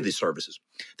 of any of these services.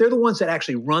 They're the ones that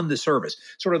actually run the service.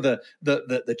 Sort of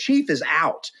the chief is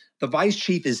out, the vice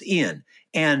chief is in,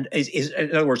 and is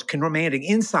in other words commanding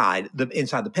inside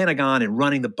the Pentagon and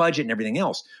running the budget and everything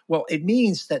else. Well, it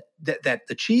means that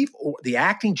the chief or the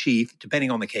acting chief, depending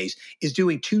on the case, is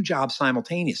doing 2 jobs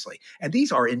simultaneously, and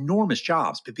these are enormous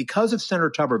jobs. But because of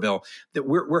Senator Tuberville, that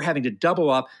we're having to double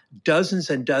up dozens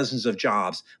and dozens of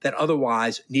jobs that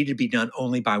otherwise need to be done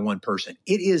only by one person.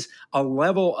 It is a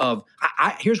level of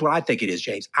here's what I think it is,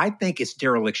 James. I think it's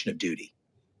dereliction of duty.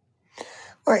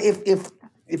 Well,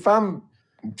 if I'm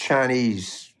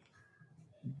Chinese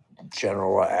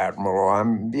general, admiral,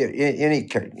 I'm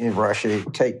in Russia,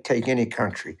 take any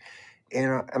country,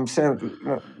 and I'm saying,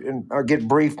 and I get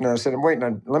briefed, and I said, wait,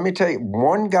 now, let me tell you,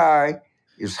 one guy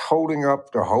is holding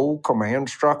up the whole command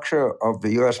structure of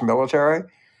the U.S. military.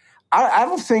 I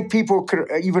don't think people could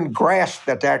even grasp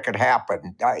that could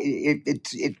happen.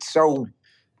 It's so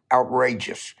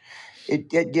outrageous.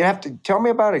 You have to tell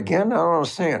me about it again. I don't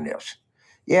understand this.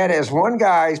 Yeah, there's one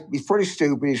guy, he's pretty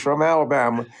stupid, he's from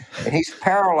Alabama, and he's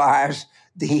paralyzed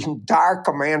the entire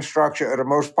command structure of the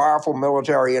most powerful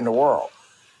military in the world.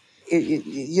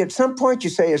 At some point you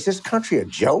say, is this country a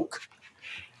joke?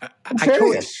 I'm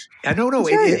serious.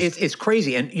 It's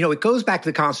crazy. And, it goes back to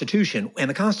the Constitution, and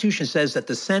the Constitution says that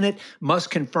the Senate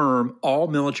must confirm all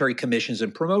military commissions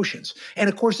and promotions. And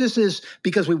of course, this is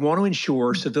because we want to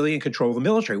ensure civilian control of the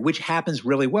military, which happens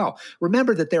really well.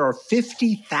 Remember that there are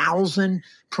 50,000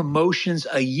 promotions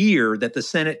a year that the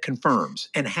Senate confirms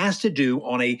and has to do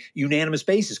on a unanimous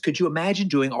basis. Could you imagine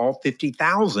doing all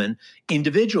 50,000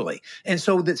 individually? And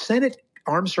so the Senate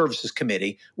Armed Services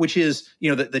Committee, which is,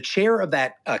 the chair of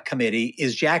that committee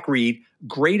is Jack Reed,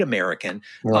 great American,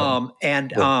 Roger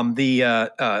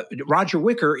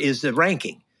Wicker is the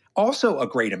ranking, also a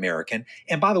great American.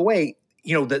 And by the way,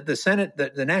 the Senate,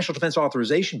 the National Defense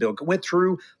Authorization Bill went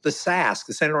through the SASC,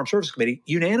 the Senate Armed Services Committee,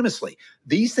 unanimously.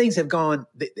 These things have gone,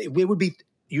 it would be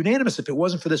unanimous if it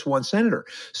wasn't for this one senator.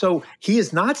 So he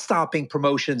is not stopping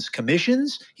promotions,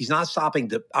 commissions. He's not stopping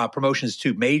the promotions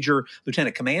to major,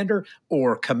 lieutenant commander,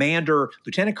 or commander,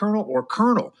 lieutenant colonel, or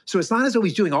colonel. So it's not as though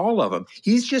he's doing all of them.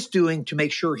 He's just doing to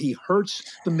make sure he hurts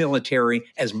the military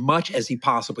as much as he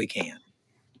possibly can.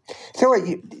 So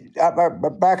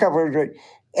back up.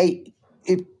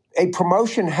 A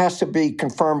promotion has to be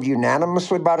confirmed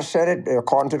unanimously by the Senate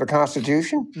according to the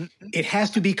Constitution? It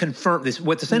has to be confirmed.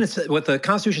 What the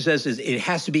Constitution says is it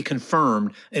has to be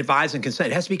confirmed, advised and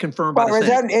consent. It has to be confirmed by the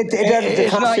Senate. The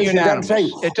Constitution doesn't say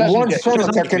one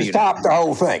senator can stop the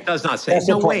whole thing. It does not say.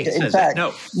 No way it says that.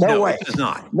 No way. It does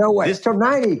not. No way. So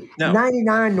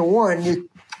 99 to 1,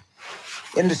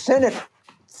 in the Senate,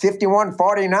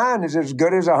 51-49 is as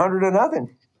good as 100 to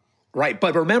nothing. Right.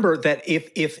 But remember that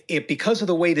if because of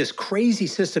the way this crazy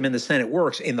system in the Senate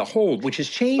works in the hold, which has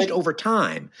changed over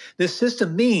time, this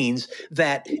system means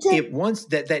that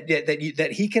that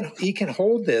he can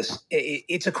hold this.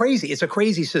 It's a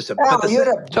crazy system.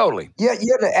 Totally. Yeah,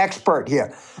 you're the expert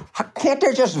here. Can't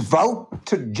they just vote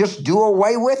to just do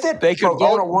away with it? They could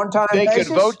vote on a one-time basis? They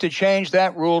could vote to change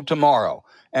that rule tomorrow.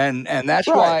 And that's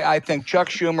why I think Chuck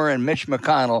Schumer and Mitch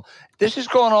McConnell, this is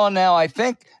going on now, I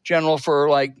think, General, for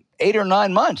like 8 or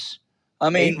 9 months.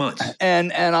 I mean, 8 months.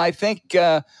 And I think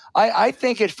I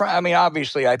think it's. I mean,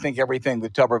 obviously, I think everything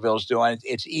that Tuberville's doing,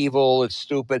 it's evil, it's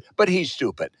stupid, but he's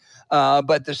stupid.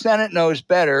 But the Senate knows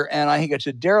better, and I think it's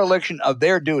a dereliction of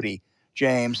their duty,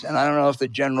 James. And I don't know if the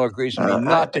general agrees with me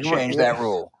not to change that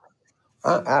rule.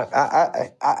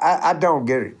 I don't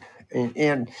get it.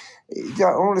 And the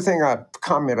only thing I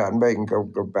comment I'd make and go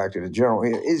back to the general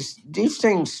is these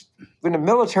things, when the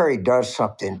military does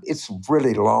something, it's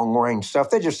really long-range stuff.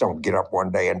 They just don't get up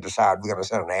one day and decide we're going to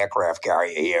send an aircraft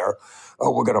carrier here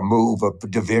or we're going to move a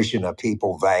division of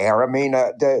people there. I mean,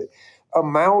 the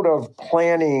amount of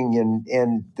planning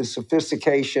and the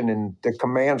sophistication and the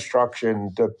command structure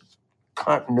and the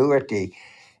continuity,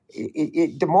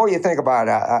 the more you think about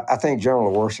it, I think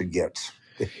General, the worse it gets.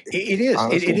 It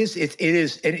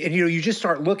is. And you just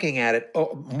start looking at it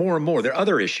more and more. There are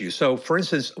other issues. So, for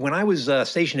instance, when I was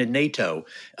stationed in NATO,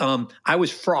 I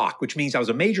was FROC, which means I was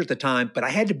a major at the time, but I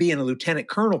had to be in a lieutenant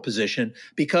colonel position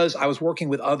because I was working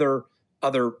with other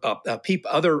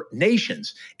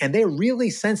nations, and they're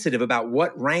really sensitive about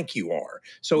what rank you are.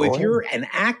 So if you're an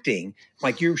acting,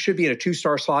 like you should be in a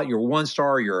 2-star slot, you're a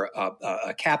 1-star, you're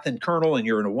a captain colonel, and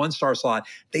you're in a 1-star slot,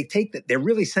 they take that. They're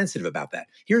really sensitive about that.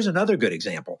 Here's another good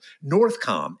example.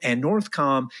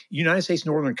 NORTHCOM, United States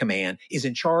Northern Command, is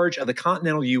in charge of the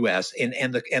continental U.S.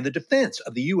 and the defense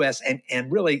of the U.S.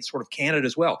 and really sort of Canada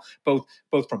as well, both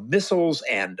from missiles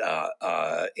and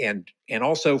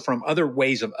also from other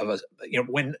ways of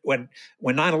when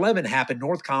 9/11 happened,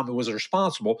 NORTHCOM was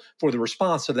responsible for the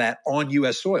response of that on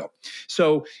U.S. soil.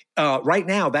 So right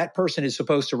now, that person is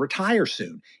supposed to retire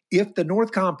soon. If the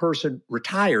NORTHCOM person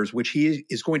retires, which he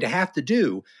is going to have to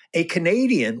do, a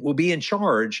Canadian will be in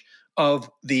charge of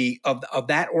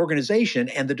that organization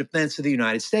and the defense of the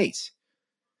United States.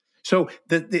 So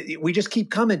we just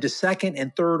keep coming to second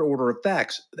and third order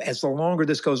effects as the longer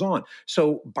this goes on.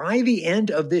 So by the end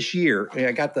of this year,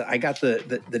 I got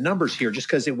the numbers here just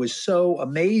because it was so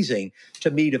amazing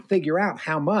to me to figure out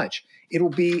how much it'll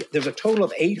be. There's a total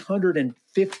of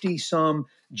 850 some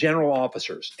general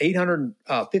officers,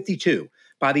 852.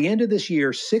 By the end of this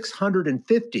year,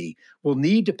 650 will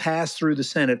need to pass through the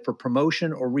Senate for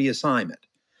promotion or reassignment.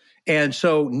 And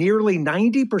so nearly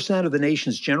 90% of the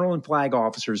nation's general and flag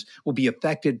officers will be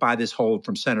affected by this hold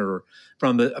from the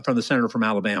senator from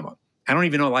Alabama. I don't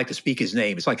even like to speak his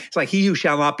name. It's like he who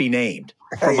shall not be named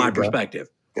from my perspective.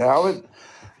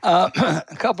 A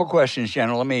couple questions,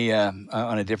 General. Let me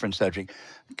on a different subject.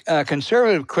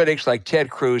 Conservative critics like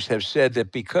Ted Cruz have said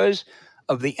that because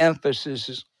of the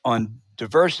emphasis on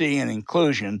diversity and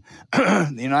inclusion,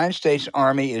 the United States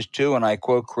Army is too, and I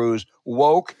quote Cruz,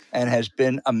 woke and has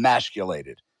been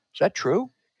emasculated. Is that true?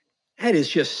 That is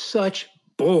just such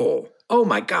bull. Oh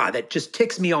my God, that just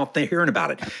ticks me off hearing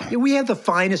about it. We have the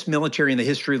finest military in the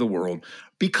history of the world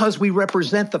because we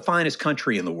represent the finest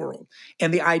country in the world.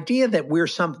 And the idea that we're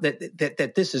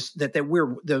that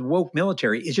we're the woke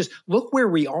military is just look where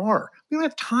we are. We don't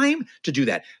have time to do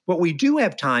that. What we do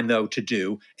have time though to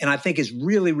do, and I think is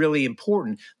really, really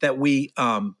important that we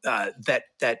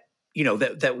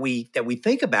we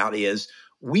think about is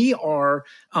we are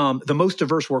the most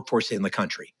diverse workforce in the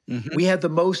country. Mm-hmm. We have the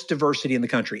most diversity in the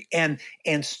country, and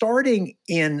starting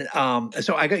in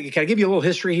so can I give you a little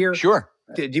history here? Sure.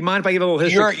 Do you mind if I give a little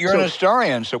history? You're an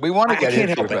historian, so we want to get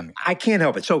history from you. I can't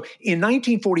help it. So in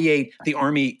 1948, the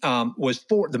Army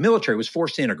the military was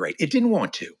forced to integrate. It didn't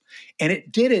want to, and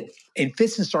it did it in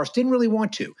fits and starts. Didn't really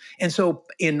want to, and so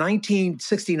in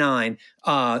 1969,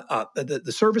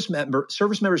 the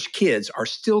service members' kids are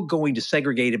still going to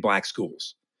segregated black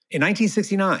schools. In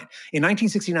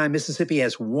 1969, Mississippi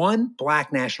has one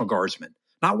black National Guardsman,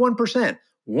 not 1%,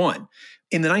 one.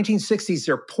 In the 1960s,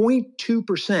 there are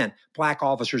 0.2% black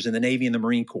officers in the Navy and the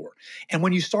Marine Corps. And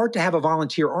when you start to have a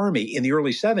volunteer army in the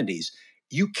early 70s,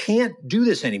 you can't do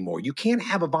this anymore. You can't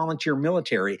have a volunteer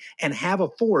military and have a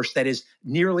force that is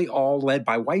nearly all led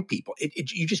by white people.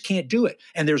 You just can't do it.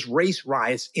 And there's race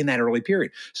riots in that early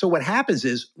period. So what happens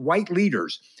is white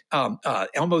leaders,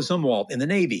 Elmo Zumwalt in the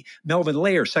Navy, Melvin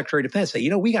Laird, Secretary of Defense, say,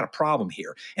 we got a problem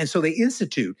here. And so they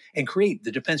institute and create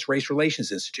the Defense Race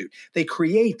Relations Institute. They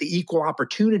create the equal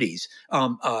opportunities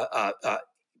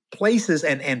places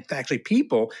and actually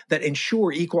people that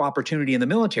ensure equal opportunity in the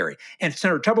military. And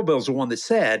Senator Tuberville is the one that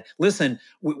said, listen,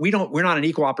 we're not an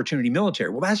equal opportunity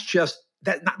military. Well,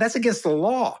 that's against the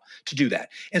law to do that.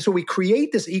 And so we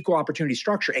create this equal opportunity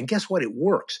structure, and guess what? It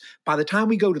works. By the time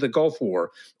we go to the Gulf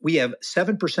War, we have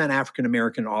 7%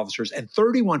 African-American officers and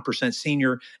 31%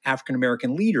 senior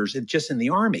African-American leaders just in the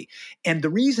Army. And the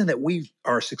reason that we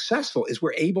are successful is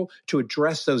we're able to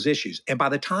address those issues. And by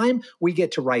the time we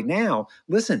get to right now,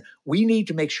 listen, we need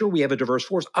to make sure we have a diverse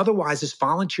force. Otherwise, this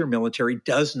volunteer military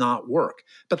does not work.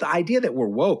 But the idea that we're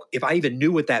woke, if I even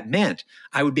knew what that meant,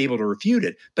 I would be able to refute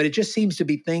it. But it just seems to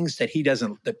be things that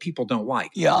that people don't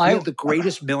like. Yeah, we have the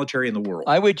greatest military in the world.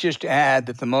 I would just add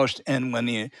that when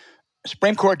the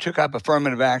Supreme Court took up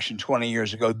affirmative action 20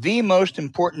 years ago, the most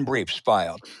important briefs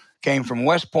filed came from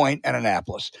West Point and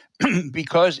Annapolis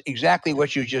because exactly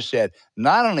what you just said.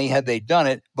 Not only had they done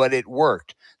it, but it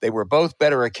worked. They were both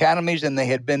better academies than they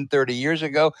had been 30 years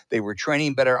ago. They were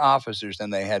training better officers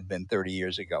than they had been 30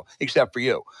 years ago, except for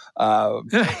you.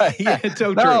 Yeah, it's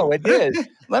so no, true. it is.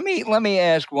 Let me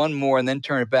ask one more and then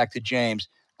turn it back to James.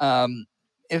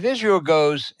 If Israel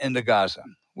goes into Gaza,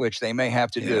 which they may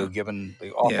have to do given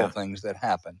the awful things that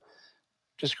happen,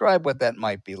 describe what that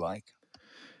might be like.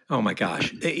 Oh my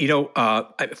gosh!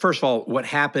 First of all, what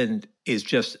happened is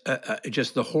just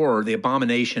the horror, the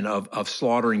abomination of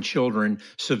slaughtering children,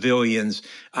 civilians.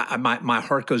 My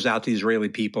heart goes out to the Israeli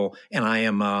people, and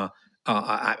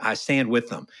I stand with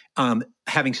them.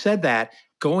 Having said that,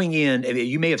 going in,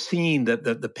 you may have seen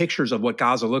the pictures of what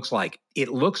Gaza looks like. It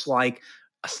looks like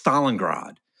a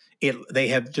Stalingrad. They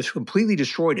have just completely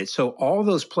destroyed it. So all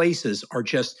those places are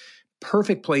just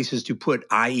perfect places to put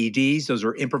IEDs. Those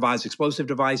are improvised explosive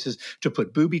devices, to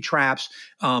put booby traps.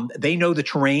 They know the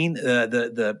terrain.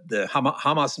 The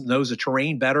Hamas knows the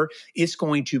terrain better. It's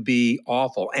going to be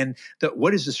awful. And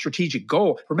what is the strategic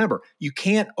goal? Remember, you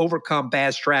can't overcome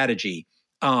bad strategy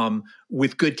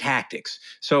with good tactics.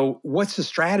 So what's the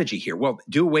strategy here? Well,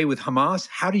 do away with Hamas.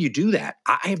 How do you do that?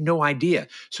 I have no idea.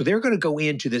 So they're going to go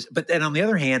into this. But then on the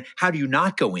other hand, how do you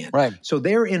not go in? Right. So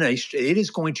it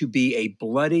is going to be a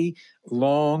bloody,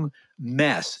 long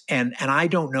mess. And I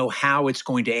don't know how it's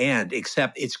going to end,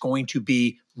 except it's going to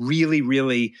be really,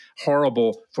 really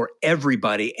horrible for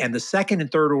everybody. And the second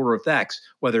and third order effects,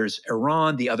 whether it's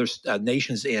Iran, the other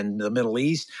nations in the Middle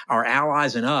East, our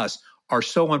allies and us, are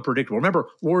so unpredictable. Remember,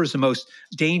 war is the most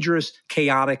dangerous,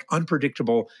 chaotic,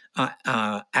 unpredictable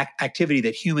activity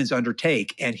that humans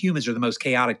undertake, and humans are the most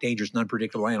chaotic, dangerous, and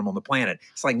unpredictable animal on the planet.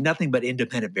 It's like nothing but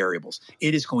independent variables.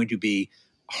 It is going to be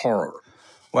horror.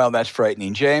 Well, that's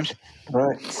frightening. James?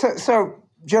 Right. So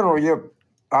General, you're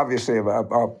obviously a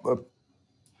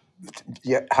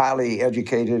highly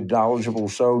educated, knowledgeable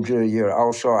soldier. You're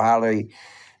also a highly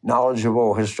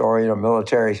knowledgeable historian, a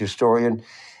military historian.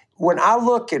 When I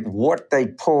look at what they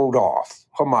pulled off,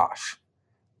 Hamas,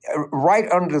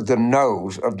 right under the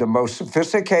nose of the most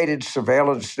sophisticated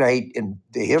surveillance state in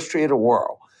the history of the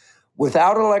world,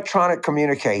 without electronic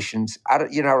communications,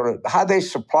 how they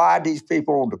supplied these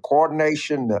people, the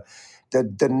coordination,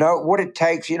 the note, what it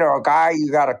takes. You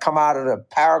got to come out of the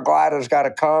paraglider's got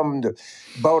to come, the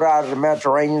boat out of the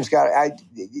Mediterranean's got to.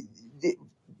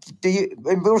 It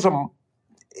was a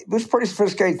pretty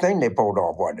sophisticated thing they pulled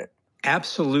off, wasn't it?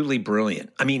 Absolutely brilliant.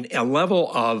 I mean, a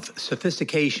level of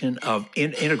sophistication, of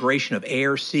integration of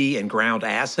air, sea, and ground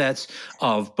assets,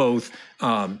 of both.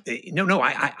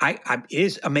 It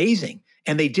is amazing.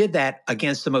 And they did that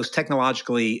against the most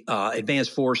technologically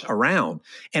advanced force around.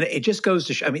 And it just goes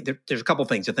to show, there's a couple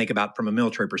things to think about from a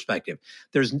military perspective.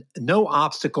 There's no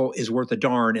obstacle is worth a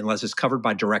darn unless it's covered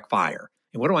by direct fire.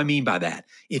 And what do I mean by that?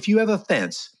 If you have a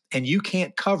fence and you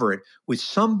can't cover it with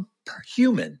some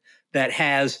human that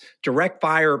has direct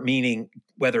fire, meaning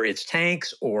whether it's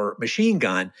tanks or machine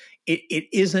gun, it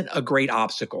isn't a great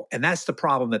obstacle. And that's the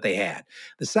problem that they had.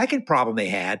 The second problem they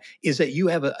had is that you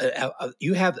have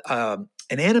an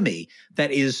enemy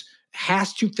that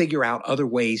has to figure out other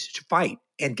ways to fight.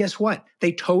 And guess what?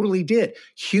 They totally did.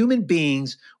 Human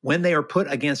beings, when they are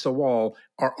put against a wall,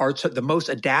 are the most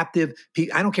adaptive.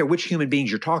 I don't care which human beings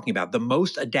you're talking about. The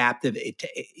most adaptive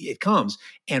it comes.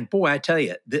 And boy, I tell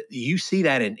you, you see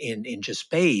that in just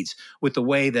spades with the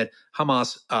way that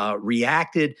Hamas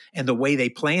reacted and the way they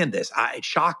planned this. It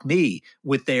shocked me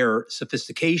with their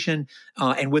sophistication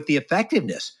and with the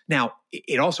effectiveness. Now,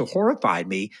 it also horrified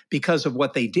me because of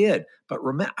what they did. But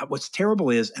remember, what's terrible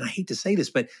is, and I hate to say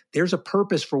this, but there's a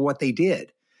purpose for what they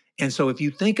did. And so if you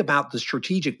think about the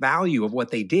strategic value of what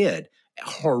they did,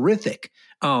 horrific,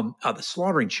 the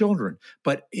slaughtering children,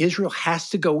 but Israel has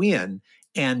to go in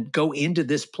and go into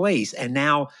this place, and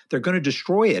now they're going to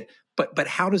destroy it. But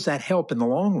how does that help in the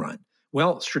long run?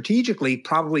 Well, strategically,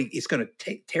 probably it's going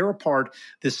to tear apart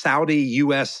the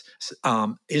Saudi-U.S.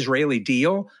 Israeli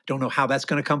deal. Don't know how that's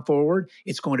going to come forward.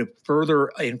 It's going to further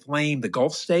inflame the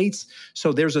Gulf states.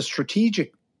 So there's a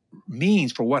strategic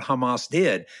means for what Hamas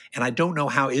did, and I don't know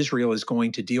how Israel is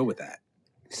going to deal with that.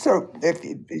 So if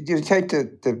you take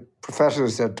the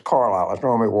professors at Carlisle, at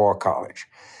Army War College,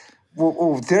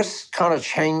 will this kind of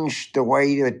change the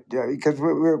way that, because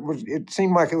it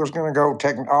seemed like it was going to go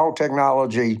all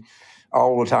technology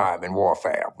all the time in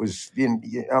warfare.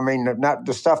 Not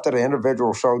the stuff that an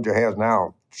individual soldier has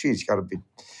now. She's got to be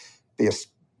a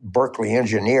Berkeley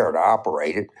engineer to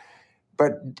operate it.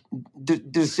 But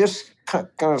does this kind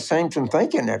of same some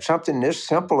thinking that something this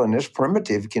simple and this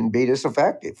primitive can be this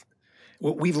effective?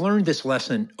 Well, we've learned this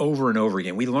lesson over and over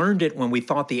again. We learned it when we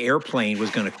thought the airplane was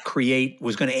going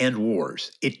to end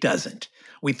wars. It doesn't.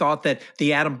 We thought that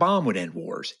the atom bomb would end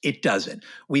wars. It doesn't.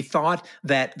 We thought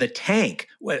that the tank,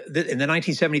 in the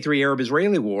 1973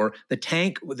 Arab-Israeli war, the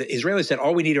Israelis said,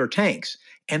 all we need are tanks.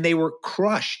 And they were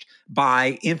crushed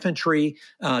by infantry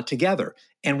together.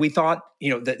 And we thought,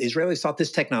 the Israelis thought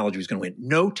this technology was going to win.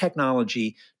 No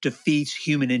technology defeats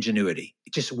human ingenuity.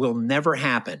 It just will never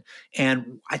happen.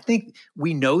 And I think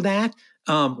we know that.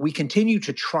 We continue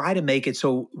to try to make it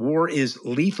so war is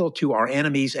lethal to our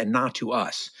enemies and not to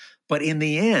us. But in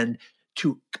the end,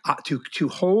 to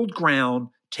hold ground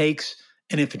takes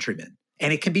an infantryman.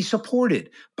 And it can be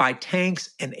supported by tanks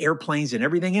and airplanes and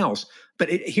everything else. But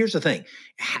here's the thing,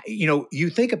 you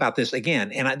think about this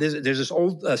again, and there's this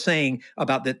old saying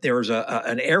about that there's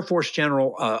an Air Force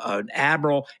general, an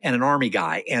admiral, and an Army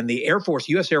guy. And the Air Force,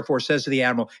 U.S. Air Force says to the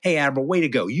admiral, hey, admiral, way to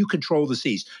go. You control the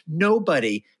seas.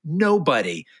 Nobody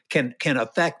can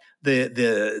affect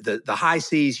the high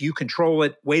seas. You control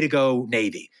it. Way to go,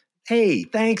 Navy. Hey,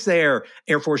 thanks there,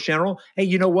 Air Force General. Hey,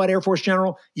 you know what, Air Force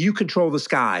General? You control the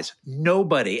skies.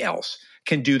 Nobody else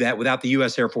can do that without the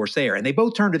U.S. Air Force there. And they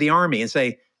both turn to the Army and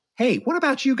say, hey, what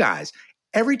about you guys?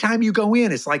 Every time you go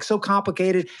in, it's like so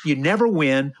complicated. You never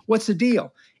win. What's the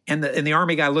deal? And the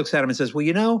Army guy looks at him and says,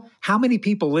 well, how many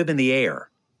people live in the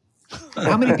air?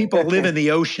 How many people live in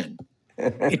the ocean?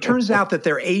 It turns out that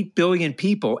there are 8 billion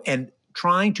people, and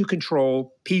trying to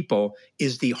control people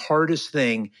is the hardest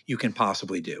thing you can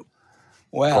possibly do.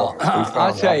 Well,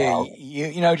 I'll tell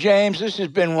you, James, this has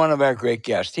been one of our great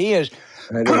guests. He is,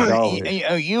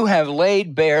 you have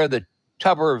laid bare the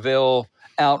Tuberville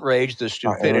outrage, the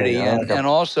stupidity, and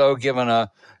also given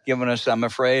us, I'm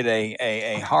afraid,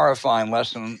 a horrifying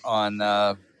lesson on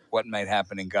what might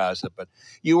happen in Gaza. But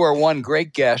you are one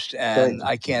great guest, and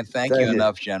I can't thank you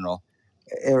enough, General.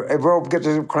 We'll get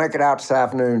to crank it out this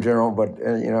afternoon, General. But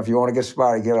if you want to get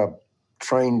somebody, get a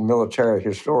trained military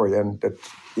historian that's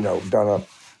done a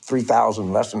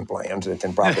 3,000 lesson plans and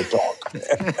can probably talk.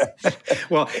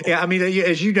 Well, yeah, I mean,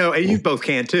 as you know, and you both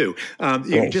can too. You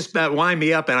can just wind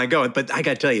me up and I go. But I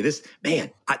got to tell you, it's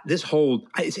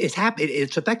happening.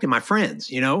 It's affecting my friends.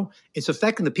 It's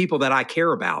affecting the people that I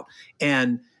care about,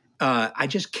 and I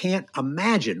just can't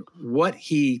imagine what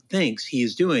he thinks he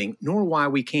is doing, nor why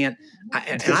we can't.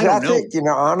 I don't know. Think,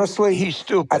 honestly, he's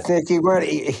stupid. I think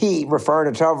he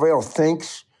referring to Tuberville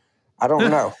thinks. I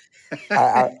don't know.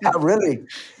 I really,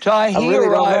 Ty,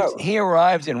 don't know. He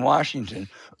arrived in Washington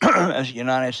as a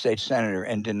United States Senator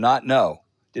and did not know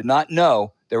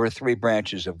there were 3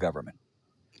 branches of government.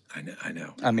 I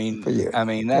know. I mean,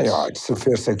 that's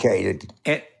sophisticated,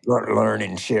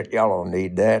 learning shit. Y'all don't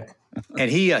need that. And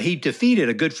he defeated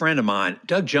a good friend of mine.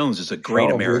 Doug Jones is a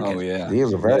great American. Oh, yeah. He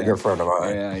is a very good friend of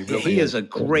mine. Yeah, he is a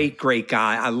great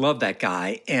guy. I love that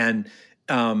guy. And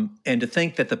to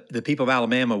think that the people of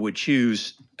Alabama would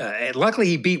choose. Luckily,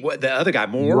 he beat the other guy,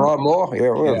 Moore. Moore,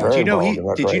 yeah.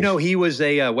 Did you know he was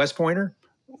a West Pointer?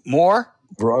 Moore?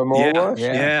 Roy Moore was?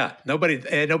 Yeah.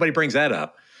 Nobody brings that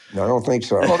up. No, I don't think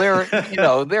so. Well,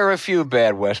 there are a few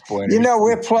bad West Pointers.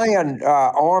 We're playing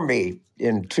Army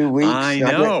in 2 weeks. I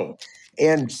know.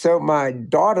 And so my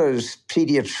daughter's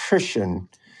pediatrician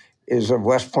is a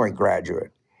West Point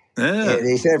graduate. And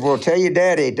he said, well, tell your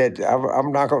daddy that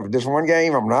I'm not going to, this one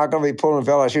game, I'm not going to be pulling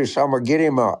LSU, so I'm going to get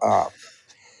him a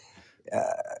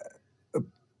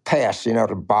pass,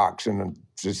 to box and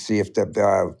to see if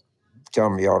tell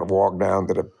him he ought to walk down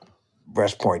to the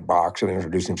West Point box and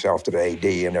introduce himself to the AD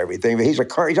and everything. But he's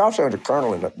also a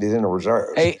colonel he's in the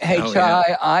reserves. Hey,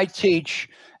 Ty, I teach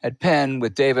at Penn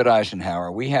with David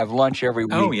Eisenhower. We have lunch every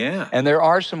week. Oh, yeah. And there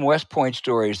are some West Point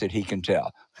stories that he can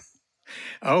tell.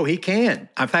 Oh, he can.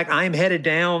 In fact, I am headed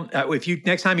down.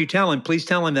 Next time you tell him, please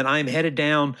tell him that I am headed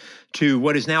down to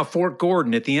what is now Fort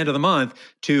Gordon at the end of the month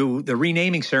to the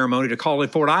renaming ceremony to call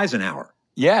it Fort Eisenhower.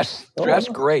 Yes, that's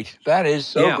great. That is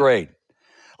so great.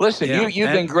 Listen,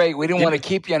 you've been great. We didn't want to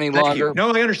keep you any longer. You.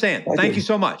 No, I understand. Thank you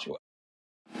so much.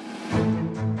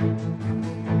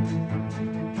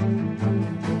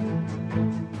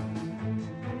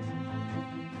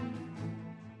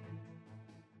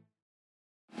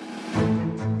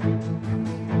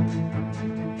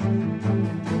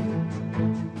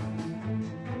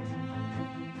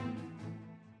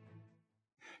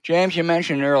 James, you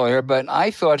mentioned earlier, but I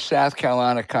thought South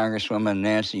Carolina Congresswoman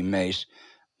Nancy Mace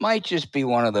might just be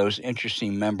one of those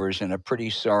interesting members in a pretty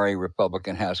sorry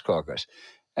Republican House caucus.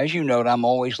 As you note, I'm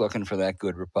always looking for that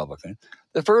good Republican.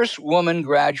 The first woman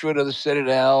graduate of the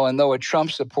Citadel, and though a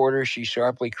Trump supporter, she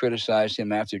sharply criticized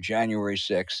him after January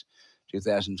 6,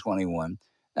 2021.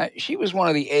 She was one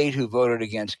of the 8 who voted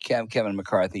against Kevin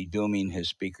McCarthy dooming his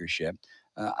speakership.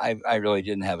 I really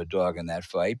didn't have a dog in that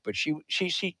fight, but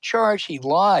she charged he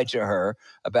lied to her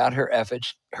about her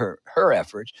efforts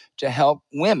to help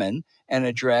women and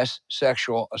address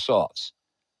sexual assaults.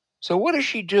 So what does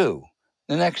she do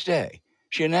the next day?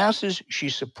 She announces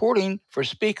she's supporting for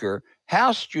Speaker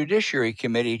House Judiciary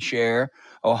Committee Chair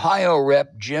Ohio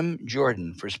Rep. Jim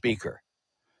Jordan for Speaker.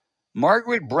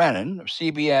 Margaret Brennan of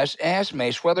CBS asked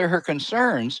Mace whether her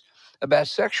concerns about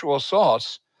sexual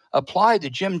assaults applied to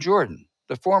Jim Jordan,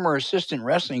 the former assistant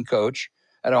wrestling coach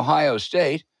at Ohio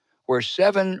State, where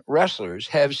 7 wrestlers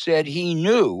have said he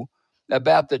knew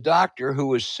about the doctor who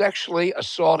was sexually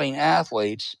assaulting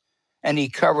athletes and he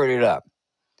covered it up.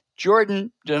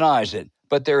 Jordan denies it,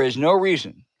 but there is no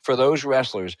reason for those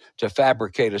wrestlers to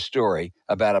fabricate a story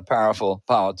about a powerful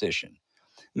politician.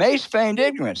 Mace feigned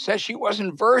ignorance, said she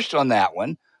wasn't versed on that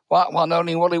one, while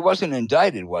noting, well, he wasn't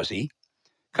indicted, was he?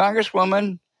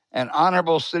 Congresswoman and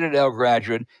honorable Citadel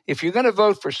graduate, if you're going to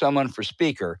vote for someone for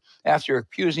Speaker after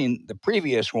accusing the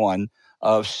previous one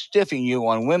of stiffing you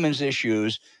on women's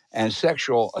issues and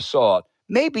sexual assault,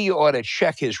 maybe you ought to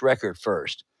check his record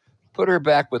first. Put her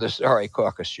back with a sorry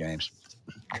caucus, James.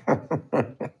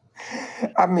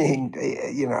 I mean,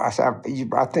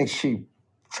 I think she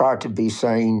tried to be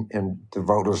sane, and the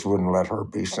voters wouldn't let her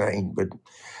be sane. But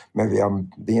maybe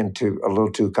I'm being a little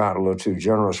too kind, a little too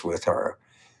generous with her.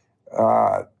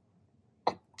 I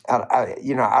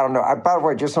don't know. By the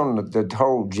way, just on the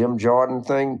whole Jim Jordan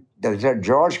thing, there's that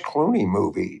George Clooney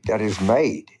movie that is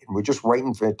made, and we're just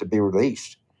waiting for it to be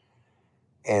released.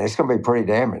 And it's going to be pretty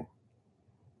damning.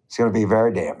 It's going to be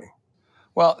very damning.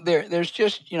 Well, there's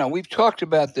just, we've talked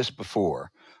about this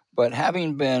before, but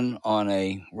having been on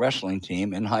a wrestling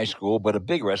team in high school, but a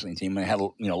big wrestling team, and I had,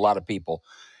 a lot of people,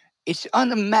 it's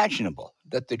unimaginable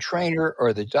that the trainer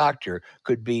or the doctor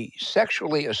could be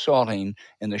sexually assaulting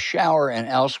in the shower and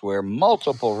elsewhere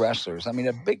multiple wrestlers. I mean,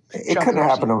 a big It couldn't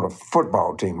happen on a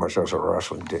football team, much less a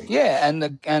wrestling team. Yeah, and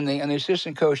the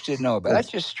assistant coach didn't know about it. That's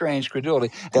just strange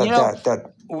credulity.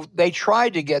 They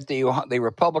tried to get the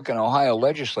Republican Ohio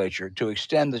legislature to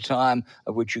extend the time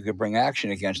of which you could bring action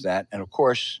against that, and of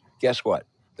course, guess what?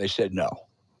 They said no.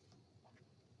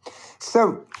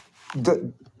 So,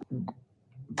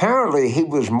 apparently, he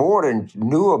was more than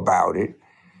knew about it.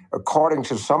 According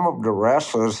to some of the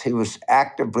wrestlers, he was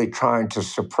actively trying to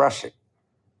suppress it.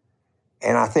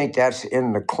 And I think that's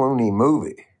in the Clooney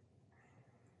movie.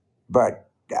 But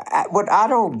what I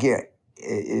don't get,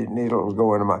 it'll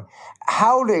go into my,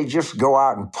 how they just go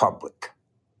out in public,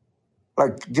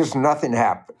 like just nothing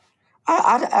happened.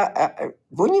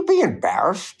 Wouldn't you be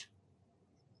embarrassed?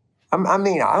 I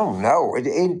mean, I don't know.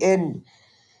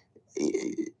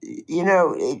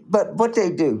 But what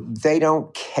they do, they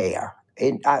don't care.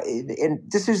 And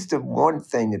this is the one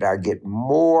thing that I get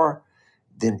more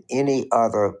than any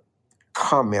other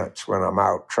comments when I'm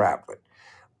out traveling.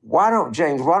 Why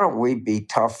don't we be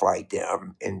tough like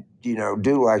them and,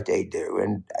 do like they do?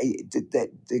 And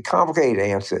the complicated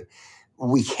answer,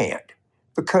 we can't.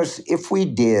 Because if we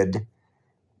did,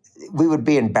 we would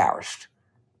be embarrassed.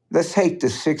 Let's take the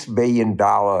 $6 billion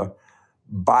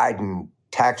Biden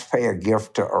taxpayer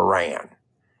gift to Iran.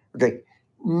 Okay,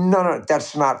 no,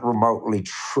 that's not remotely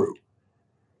true.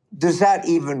 Does that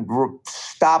even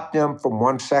stop them from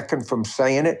 1 second from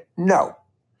saying it? No.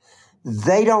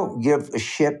 They don't give a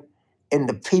shit, and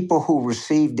the people who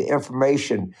receive the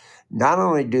information, not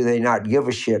only do they not give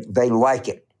a shit, they like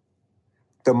it.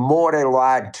 The more they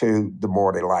lied to, the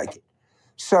more they like it.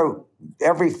 So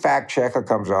every fact checker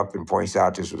comes up and points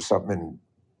out this was something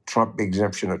Trump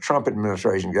exemption, the Trump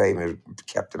administration gave him,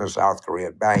 kept in a South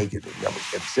Korean bank, and it never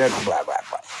been said, blah, blah,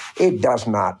 blah. It does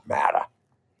not matter.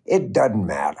 It doesn't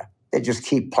matter. They just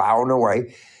keep plowing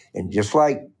away. And just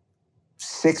like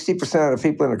 60% of the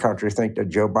people in the country think that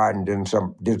Joe Biden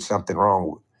did something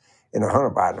wrong in the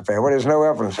Hunter Biden affair. Well, there's no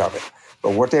evidence of it.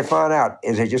 But what they find out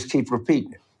is they just keep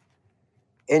repeating it.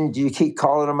 And you keep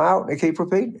calling them out, and they keep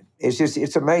repeating it.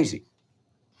 It's amazing.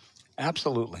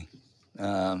 Absolutely.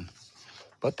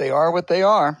 But they are what they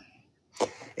are.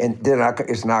 And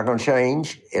it's not going to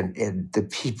change. And the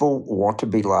people want to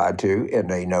be lied to, and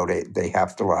they know they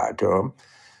have to lie to them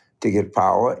to get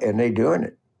power, and they're doing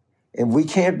it. And we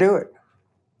can't do it.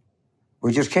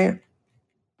 We just can't.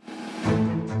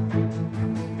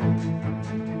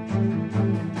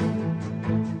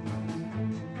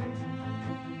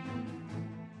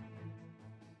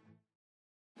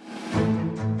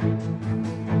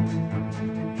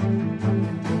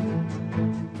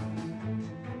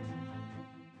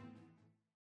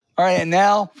 All right, and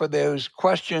now for those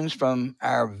questions from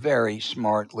our very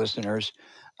smart listeners.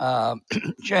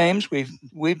 James,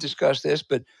 we've discussed this,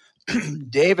 but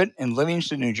David in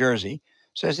Livingston, New Jersey,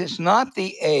 says it's not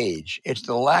the age, it's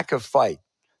the lack of fight.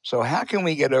 So how can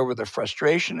we get over the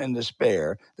frustration and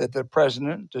despair that the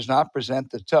president does not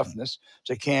present the toughness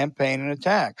to campaign and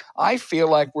attack? I feel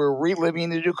like we're reliving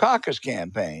the Dukakis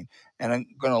campaign and I'm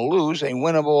going to lose a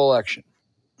winnable election.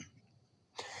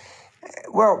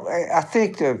 Well, I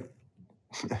think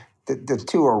the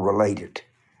two are related.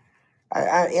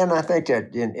 And I think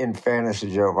that in fairness to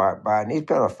Joe Biden, he's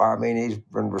been he's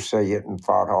been resilient and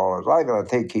fought hard his life. And I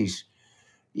think he's,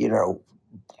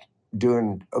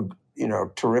 doing a,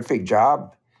 terrific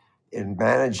job in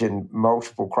managing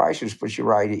multiple crises. But you're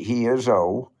right, he is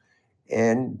old.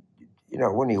 And,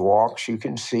 when he walks, you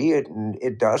can see it, and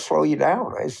it does slow you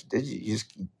down. It's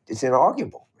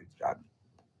inarguable.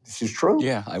 This is true.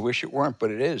 Yeah, I wish it weren't, but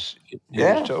it is. It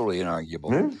Yeah. is totally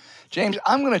inarguable. Yeah. James,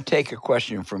 I'm going to take a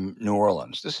question from New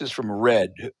Orleans. This is from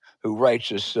Red, who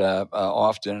writes us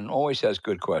often and always has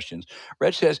good questions.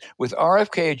 Red says, with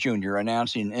RFK Jr.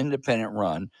 announcing an independent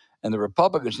run and the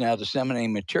Republicans now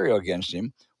disseminating material against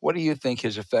him, what do you think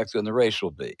his effect on the race will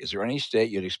be? Is there any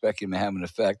state you'd expect him to have an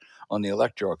effect on the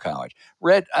Electoral College?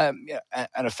 Red, an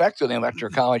effect on the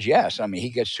Electoral College, yes. I mean,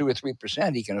 he gets 2 or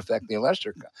 3%, he can affect the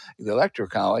Electoral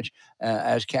College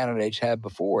as candidates have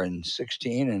before in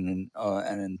 2016 and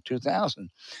in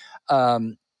 2000.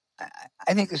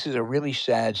 I think this is a really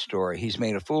sad story. He's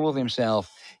made a fool of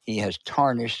himself. He has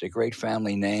tarnished a great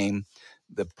family name.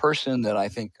 The person that I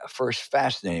think first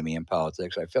fascinated me in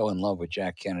politics, I fell in love with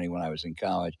Jack Kennedy when I was in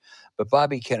college, but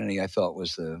Bobby Kennedy I thought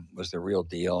was the real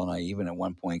deal, and I even at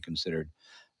one point considered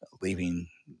leaving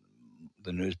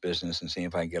the news business and seeing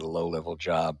if I can get a low-level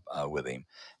job with him.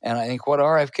 And I think what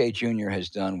RFK Jr. has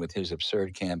done with his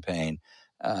absurd campaign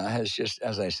has just,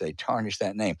 as I say, tarnished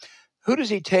that name. Who does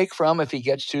he take from if he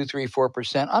gets 2, 3,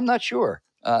 4%? I'm not sure.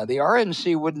 The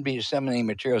RNC wouldn't be disseminating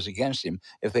materials against him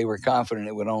if they were confident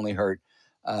it would only hurt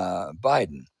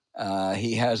Biden.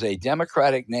 He has a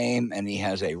Democratic name and he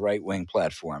has a right-wing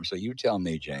platform. So you tell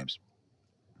me, James.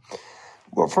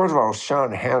 Well, first of all,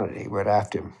 Sean Hannity went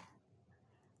after him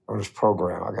on his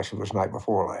program. I guess it was night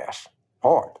before last.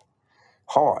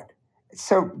 Hard.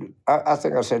 So I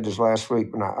think I said this last week,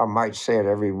 and I might say it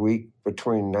every week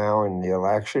between now and the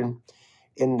election.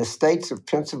 In the states of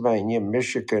Pennsylvania,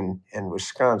 Michigan, and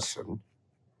Wisconsin,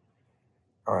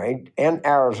 all right, and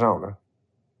Arizona,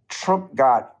 Trump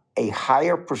got a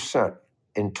higher percent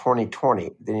in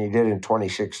 2020 than he did in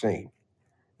 2016.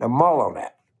 Now, mull on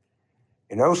that.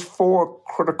 In those 4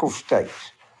 critical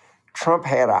states, Trump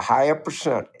had a higher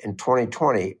percent in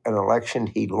 2020, an election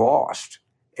he lost,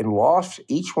 and lost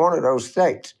each one of those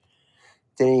states,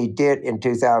 than he did in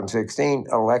 2016,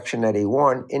 election that he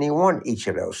won, and he won each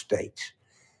of those states.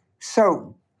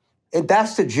 So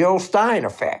that's the Jill Stein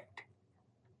effect.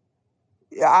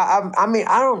 I mean,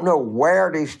 I don't know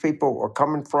where these people are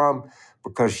coming from,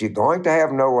 because you're going to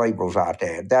have no labels out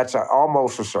there. That's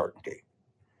almost a certainty.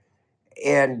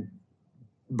 And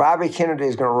Bobby Kennedy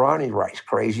is going to run. He writes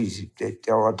crazies.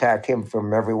 They'll attack him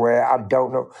from everywhere. I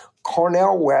don't know.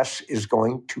 Cornel West is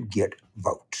going to get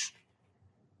votes.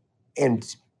 And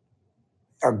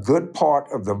a good part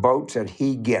of the votes that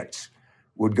he gets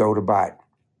would go to Biden.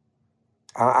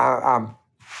 I'm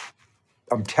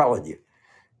telling you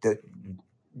that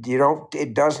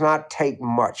it does not take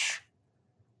much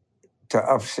to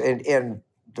upset. And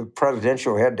the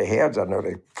presidential head-to-heads, I know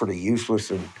they're pretty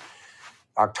useless in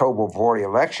October before the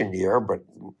election year, but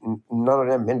none of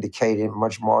them indicated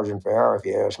much margin for error, if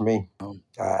you ask me.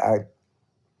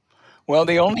 Well,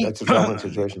 that's a troubling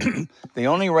situation. The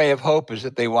only ray of hope is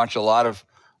that they watch a lot of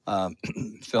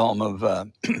film of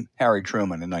Harry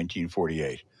Truman in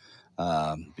 1948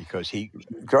 because he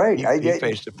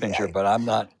faced a pincher, but I'm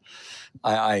not.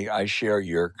 I share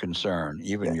your concern,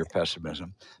 even your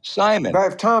pessimism. Simon. But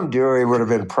if Tom Dewey would have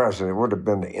been president, it would have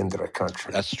been the end of the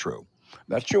country. That's true.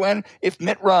 That's true. And if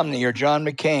Mitt Romney or John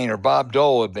McCain or Bob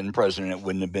Dole had been president, it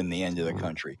wouldn't have been the end of the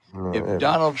country. If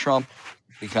Donald Trump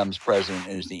becomes president,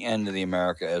 it is the end of the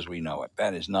America as we know it.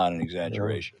 That is not an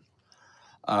exaggeration.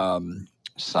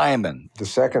 Simon. The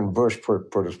second Bush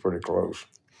put us pretty close.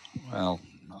 Well,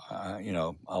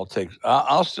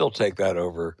 I'll still take that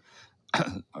over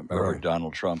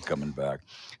Donald Trump coming back.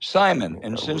 Simon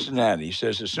in Cincinnati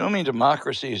says, assuming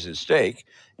democracy is at stake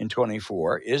in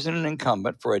 24, isn't it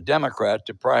incumbent for a Democrat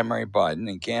to primary Biden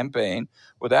and campaign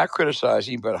without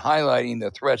criticizing but highlighting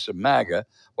the threats of MAGA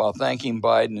while thanking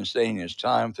Biden and stating it's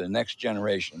time for the next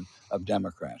generation of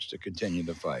Democrats to continue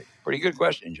the fight? Pretty good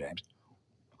question, James.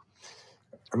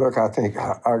 Look, I think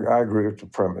I agree with the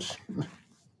premise.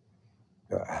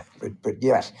 But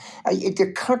yes,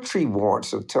 the country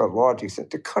wants, to a large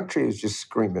extent, the country is just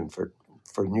screaming for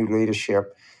new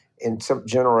leadership and some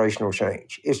generational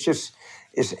change.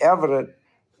 It's evident.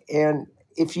 And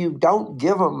if you don't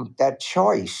give them that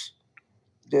choice,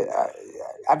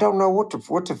 I don't know what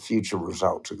the future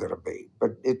results are going to be.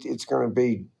 But it's going to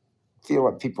be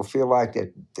people feel like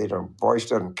that their voice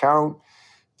doesn't count.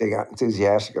 They got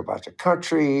enthusiastic about the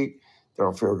country. They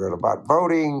don't feel good about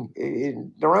voting.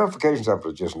 The ramifications of it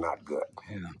are just not good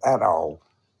at all.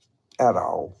 At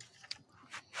all.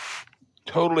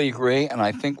 Totally agree, and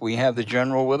I think we have the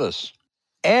general with us.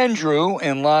 Andrew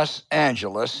in Los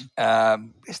Angeles.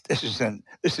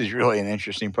 This is really an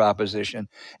interesting proposition.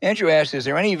 Andrew asks, is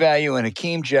there any value in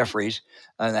Hakeem Jeffries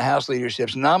and the House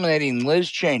leadership's nominating Liz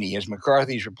Cheney as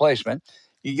McCarthy's replacement?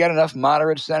 You get enough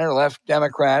moderate center-left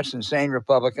Democrats and sane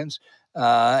Republicans,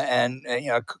 and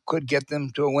could get them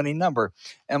to a winning number.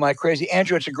 Am I crazy?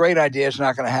 Andrew, it's a great idea. It's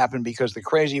not going to happen because the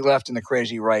crazy left and the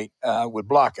crazy right would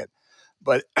block it.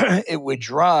 But it would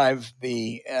drive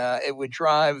the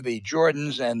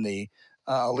Jordans and the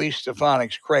Elise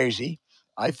Stefanik's crazy.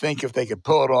 I think if they could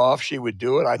pull it off, she would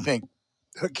do it. I think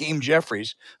Hakeem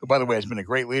Jeffries, who by the way has been a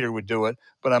great leader, would do it.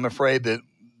 But I'm afraid that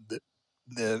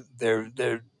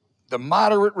the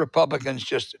moderate Republicans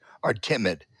just are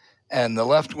timid, and the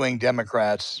left wing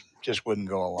Democrats just wouldn't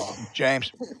go along.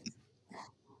 James.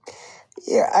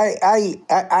 Yeah, I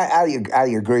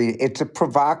agree. It's a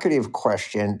provocative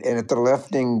question, and if the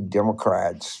left-wing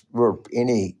Democrats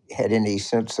had any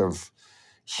sense of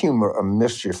humor or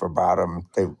mischief about them,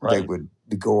 they would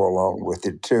go along with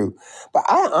it too. But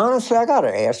I got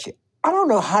to ask you, I don't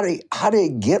know how they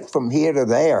get from here to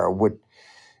there with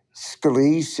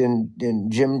Scalise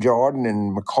and Jim Jordan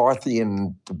and McCarthy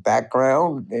in the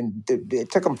background, and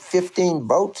it took them 15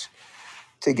 votes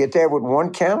to get there with one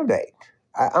candidate.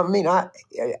 I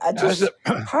just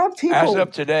how people as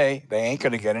of today, they ain't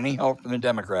going to get any help from the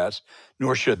Democrats,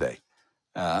 nor should they,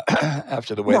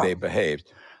 after the way they behaved.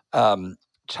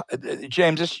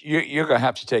 James, you're going to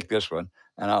have to take this one,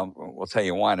 and we'll tell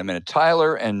you why in a minute.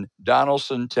 Tyler in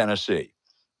Donaldson, Tennessee.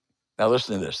 Now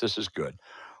listen to this. This is good.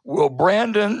 Will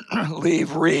Brandon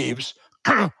leave Reeves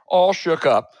all shook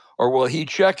up, or will he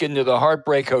check into the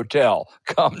Heartbreak Hotel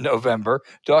come November?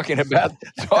 Talking about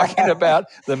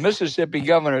the Mississippi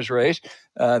governor's race.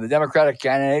 The Democratic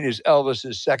candidate is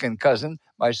Elvis's second cousin.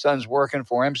 My son's working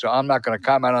for him, so I'm not going to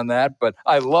comment on that. But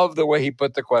I love the way he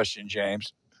put the question,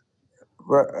 James.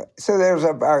 So there's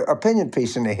an opinion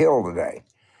piece in the Hill today.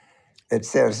 It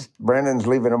says Brandon's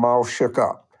leaving them all shook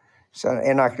up. So,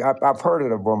 and I've heard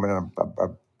of a woman.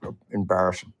 I'm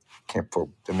embarrassed. Can't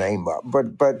pull the name up,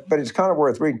 but it's kind of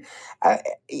worth reading.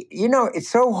 It's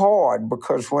so hard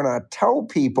because when I tell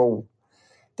people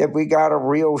that we got a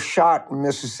real shot in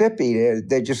Mississippi,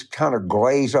 they just kind of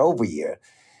glaze over you.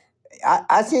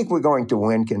 I think we're going to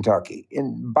win Kentucky.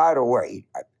 And by the way,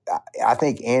 I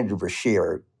think Andrew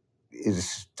Beshear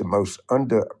is the most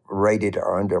underrated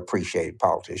or underappreciated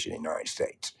politician in the United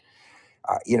States.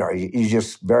 He's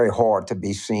just very hard to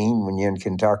be seen when you're in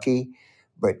Kentucky,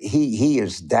 but he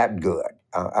is that good,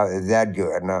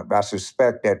 And I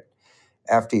suspect that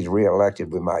after he's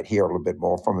reelected, we might hear a little bit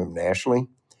more from him nationally.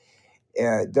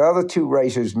 The other two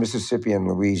races, Mississippi and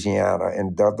Louisiana,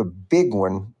 and the other big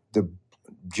one,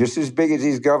 just as big as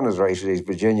these governor's races, these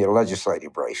Virginia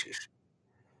legislative races,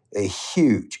 they're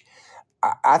huge.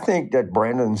 I think that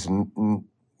Brandon's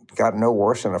got no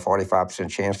worse than a 45%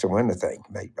 chance to win the thing.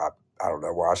 I don't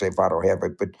know why I say if I don't have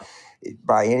it, but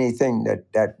by anything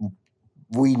that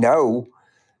we know,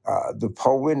 the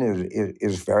polling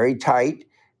is very tight.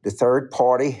 The third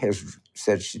party has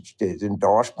said she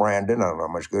endorsed Brandon. I don't know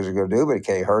how much good it's going to do, but it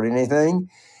can't hurt anything.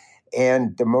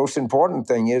 And the most important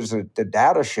thing is that the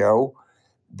data show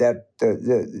that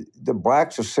the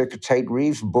blacks are sick of Tate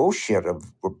Reeves' bullshit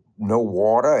of no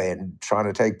water and trying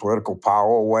to take political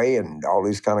power away and all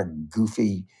these kind of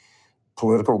goofy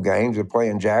political games they're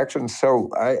playing Jackson.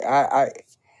 So I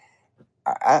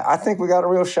think we got a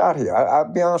real shot here.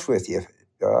 I'll be honest with you,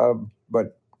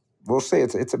 but we'll see.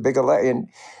 It's a big election.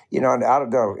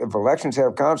 If elections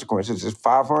have consequences, there's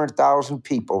 500,000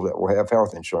 people that will have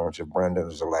health insurance if Brandon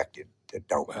is elected. That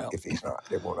don't. If he's not,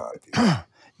 they will not. If he's not.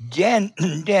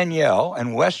 Danielle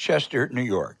in Westchester, New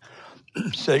York,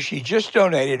 says she just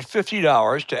donated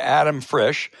 $50 to Adam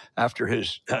Frisch after he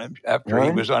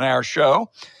was on our show.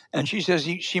 And she says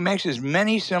she makes as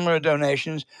many similar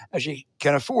donations as she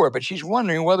can afford, but she's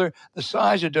wondering whether the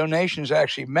size of donations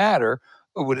actually matter,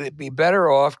 or would it be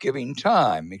better off giving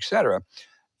time, etc.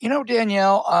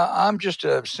 Danielle, I'm just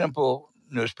a simple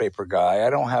newspaper guy. I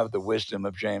don't have the wisdom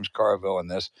of James Carville in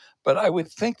this, but I would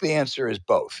think the answer is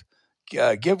both.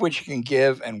 give what you can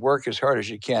give and work as hard as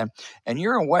you can. And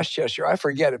you're in Westchester. I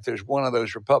forget if there's one of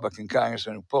those Republican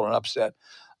congressmen who pulled an upset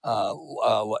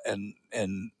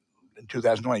in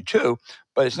 2022,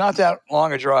 but it's not that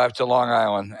long a drive to Long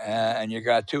Island, and you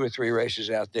got 2 or 3 races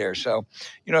out there. So,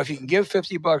 if you can give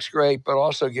 $50, great, but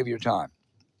also give your time.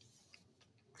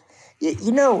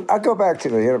 I go back to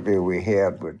the interview we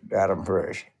had with Adam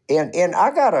Frisch, and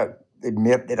I gotta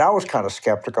admit that I was kind of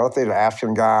skeptical. I think the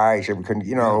African guys, and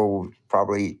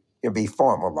probably be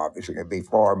for him. Obviously, it'd be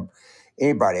for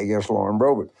anybody against Lauren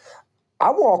Boebert. I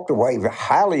walked away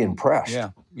highly impressed.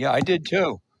 Yeah, I did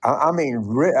too. I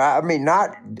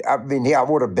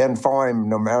would have been for him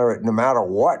no matter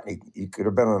what. He could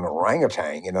have been an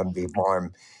orangutan, and be for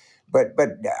him. But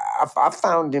I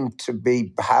found him to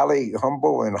be highly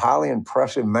humble and highly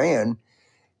impressive man,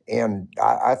 and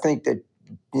I think that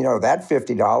that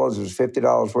 $50 is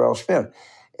 $50 well spent.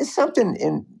 It's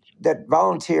something that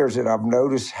volunteers that I've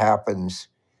noticed happens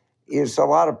is a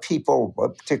lot of people,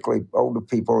 particularly older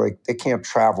people, they can't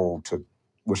travel to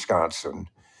Wisconsin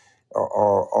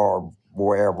or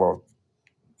wherever,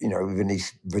 even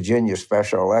these Virginia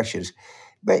special elections.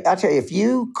 But I tell you, if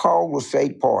you call the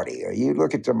state party or you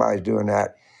look at somebody doing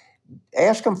that,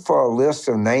 ask them for a list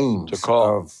of names to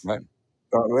call, right?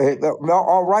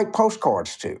 Or write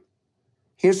postcards to.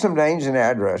 Here's some names and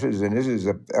addresses, and this is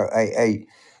a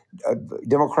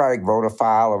Democratic voter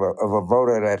file of a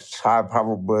voter that's high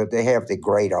probability. They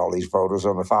grade all these voters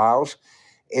on the files,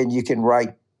 and you can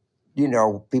write,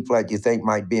 people that you think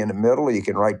might be in the middle, or you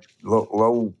can write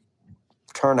low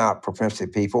turnout propensity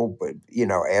people, but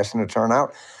asking to turn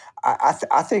out.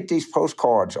 I think these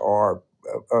postcards are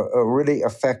a really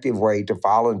effective way to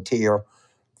volunteer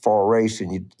for a race,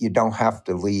 and you don't have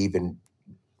to leave in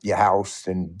your house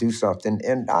and do something.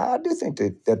 And I do think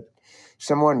that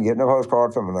someone getting a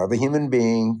postcard from another human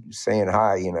being saying,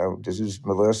 hi, this is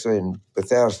Melissa in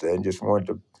Bethesda, and just wanted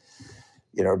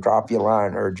to, drop your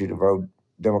line, urge you to vote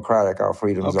Democratic. Our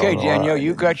freedom's on the line. Okay, Daniel,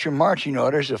 you got your marching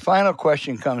orders. The final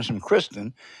question comes from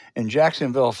Kristen in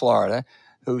Jacksonville, Florida,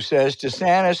 who says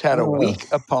DeSantis had a weak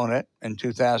opponent in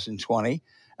 2020.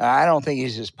 I don't think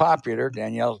he's as popular,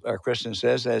 Kristen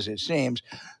says, as it seems.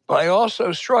 But I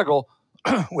also struggle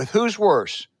with who's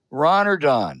worse, Ron or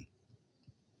Don.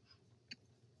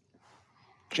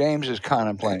 James is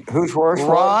contemplating. Who's worse,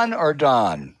 Ron or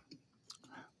Don?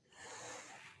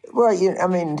 Well,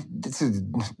 this is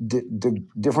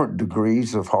different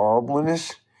degrees of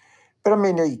horribleness. But,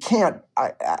 you can't,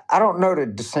 I don't know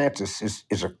that DeSantis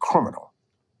is a criminal.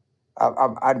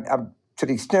 To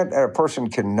the extent that a person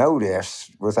can know this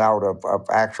without an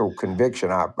actual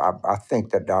conviction, I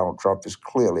think that Donald Trump is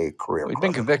clearly a career criminal. He's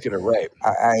been convicted of rape.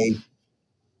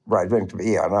 Right,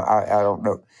 and I don't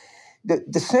know.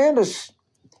 DeSantis,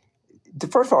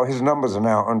 first of all, his numbers are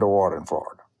now underwater in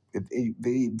Florida.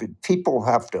 People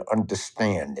have to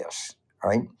understand this,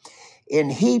 right? And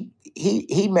he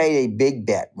made a big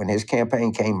bet when his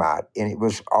campaign came out, and it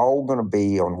was all going to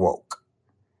be on woke.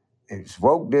 It's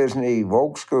woke Disney,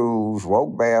 woke schools,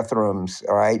 woke bathrooms,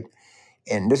 all right?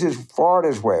 And this is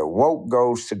Florida's where woke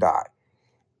goes to die.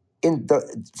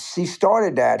 He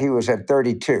started that, he was at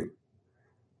 32.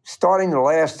 Starting the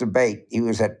last debate, he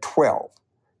was at 12.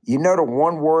 You know the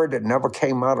one word that never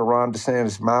came out of Ron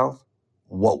DeSantis' mouth?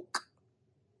 Woke.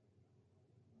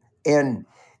 And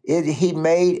he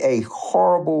made a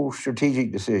horrible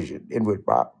strategic decision in which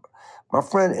my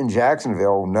friend in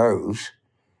Jacksonville knows,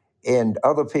 and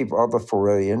other people, other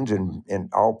Floridians, and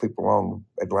all people along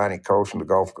the Atlantic coast and the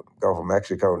Gulf of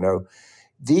Mexico know,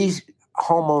 these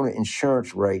homeowner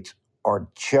insurance rates are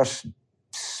just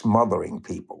smothering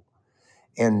people.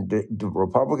 And the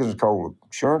Republicans control the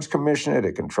insurance commissioner,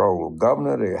 they control the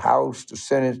governor, the House, the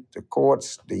Senate, the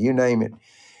courts, you name it.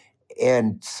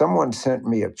 And someone sent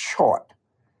me a chart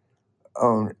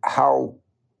on how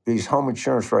these home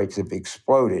insurance rates have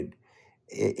exploded.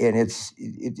 And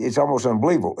it's almost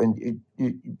unbelievable. And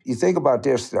you think about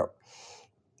this, though.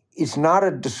 It's not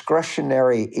a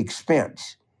discretionary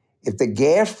expense. If the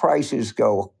gas prices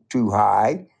go too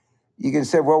high, you can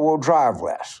say, well, we'll drive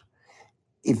less.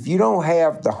 If you don't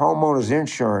have the homeowner's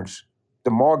insurance, the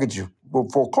mortgage will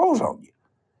foreclose on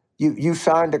you. You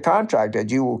signed a contract that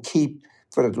you will keep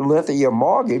for the length of your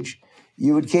mortgage,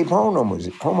 you would keep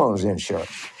homeowners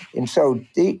insurance. And so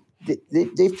these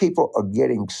people are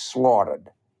getting slaughtered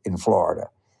in Florida.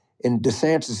 And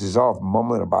DeSantis is off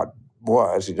mumbling about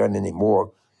he doesn't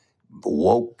anymore,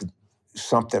 woke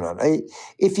something on it.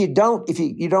 If you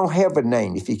don't have a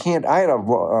name, if you can't, I had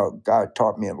a guy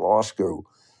taught me in law school.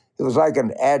 It was like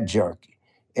an adjunct.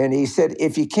 And he said,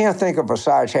 if you can't think of a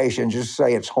citation, just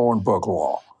say it's Hornbook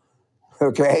law.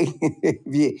 Okay?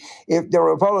 if the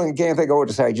Republican can't think of what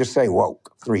to say, just say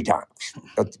woke 3 times.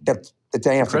 That's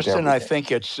the answer. Kristen, I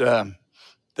think it's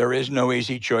there is no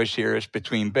easy choice here. It's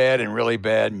between bad and really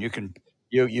bad, and you can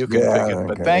pick it.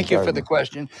 But thank you for the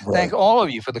question. Right. Thank all of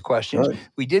you for the questions. Right.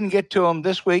 We didn't get to them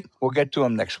this week. We'll get to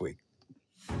them next week.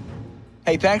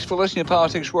 Hey, thanks for listening to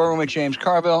Politics War Room with James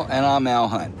Carville, and I'm Al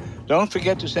Hunt. Don't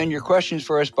forget to send your questions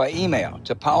for us by email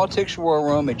to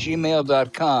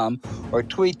politicswarroom@gmail.com or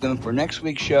tweet them for next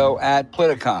week's show at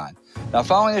Politicon. Now,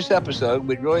 following this episode,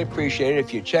 we'd really appreciate it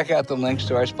if you check out the links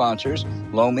to our sponsors,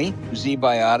 Lomi,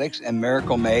 Z-Biotics, and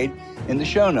Miracle Made, in the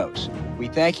show notes. We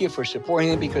thank you for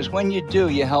supporting them because when you do,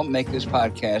 you help make this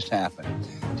podcast happen.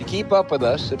 To keep up with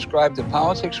us, subscribe to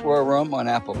Politics War Room on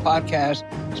Apple Podcasts,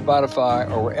 Spotify,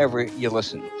 or wherever you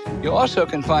listen. You also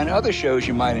can find other shows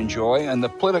you might enjoy on the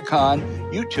Politicon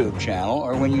YouTube channel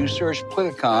or when you search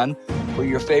Politicon for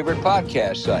your favorite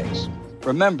podcast sites.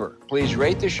 Remember, please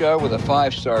rate the show with a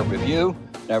 5-star review.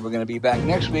 Now we're going to be back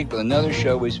next week with another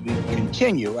show as we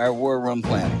continue our War Room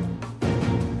planning.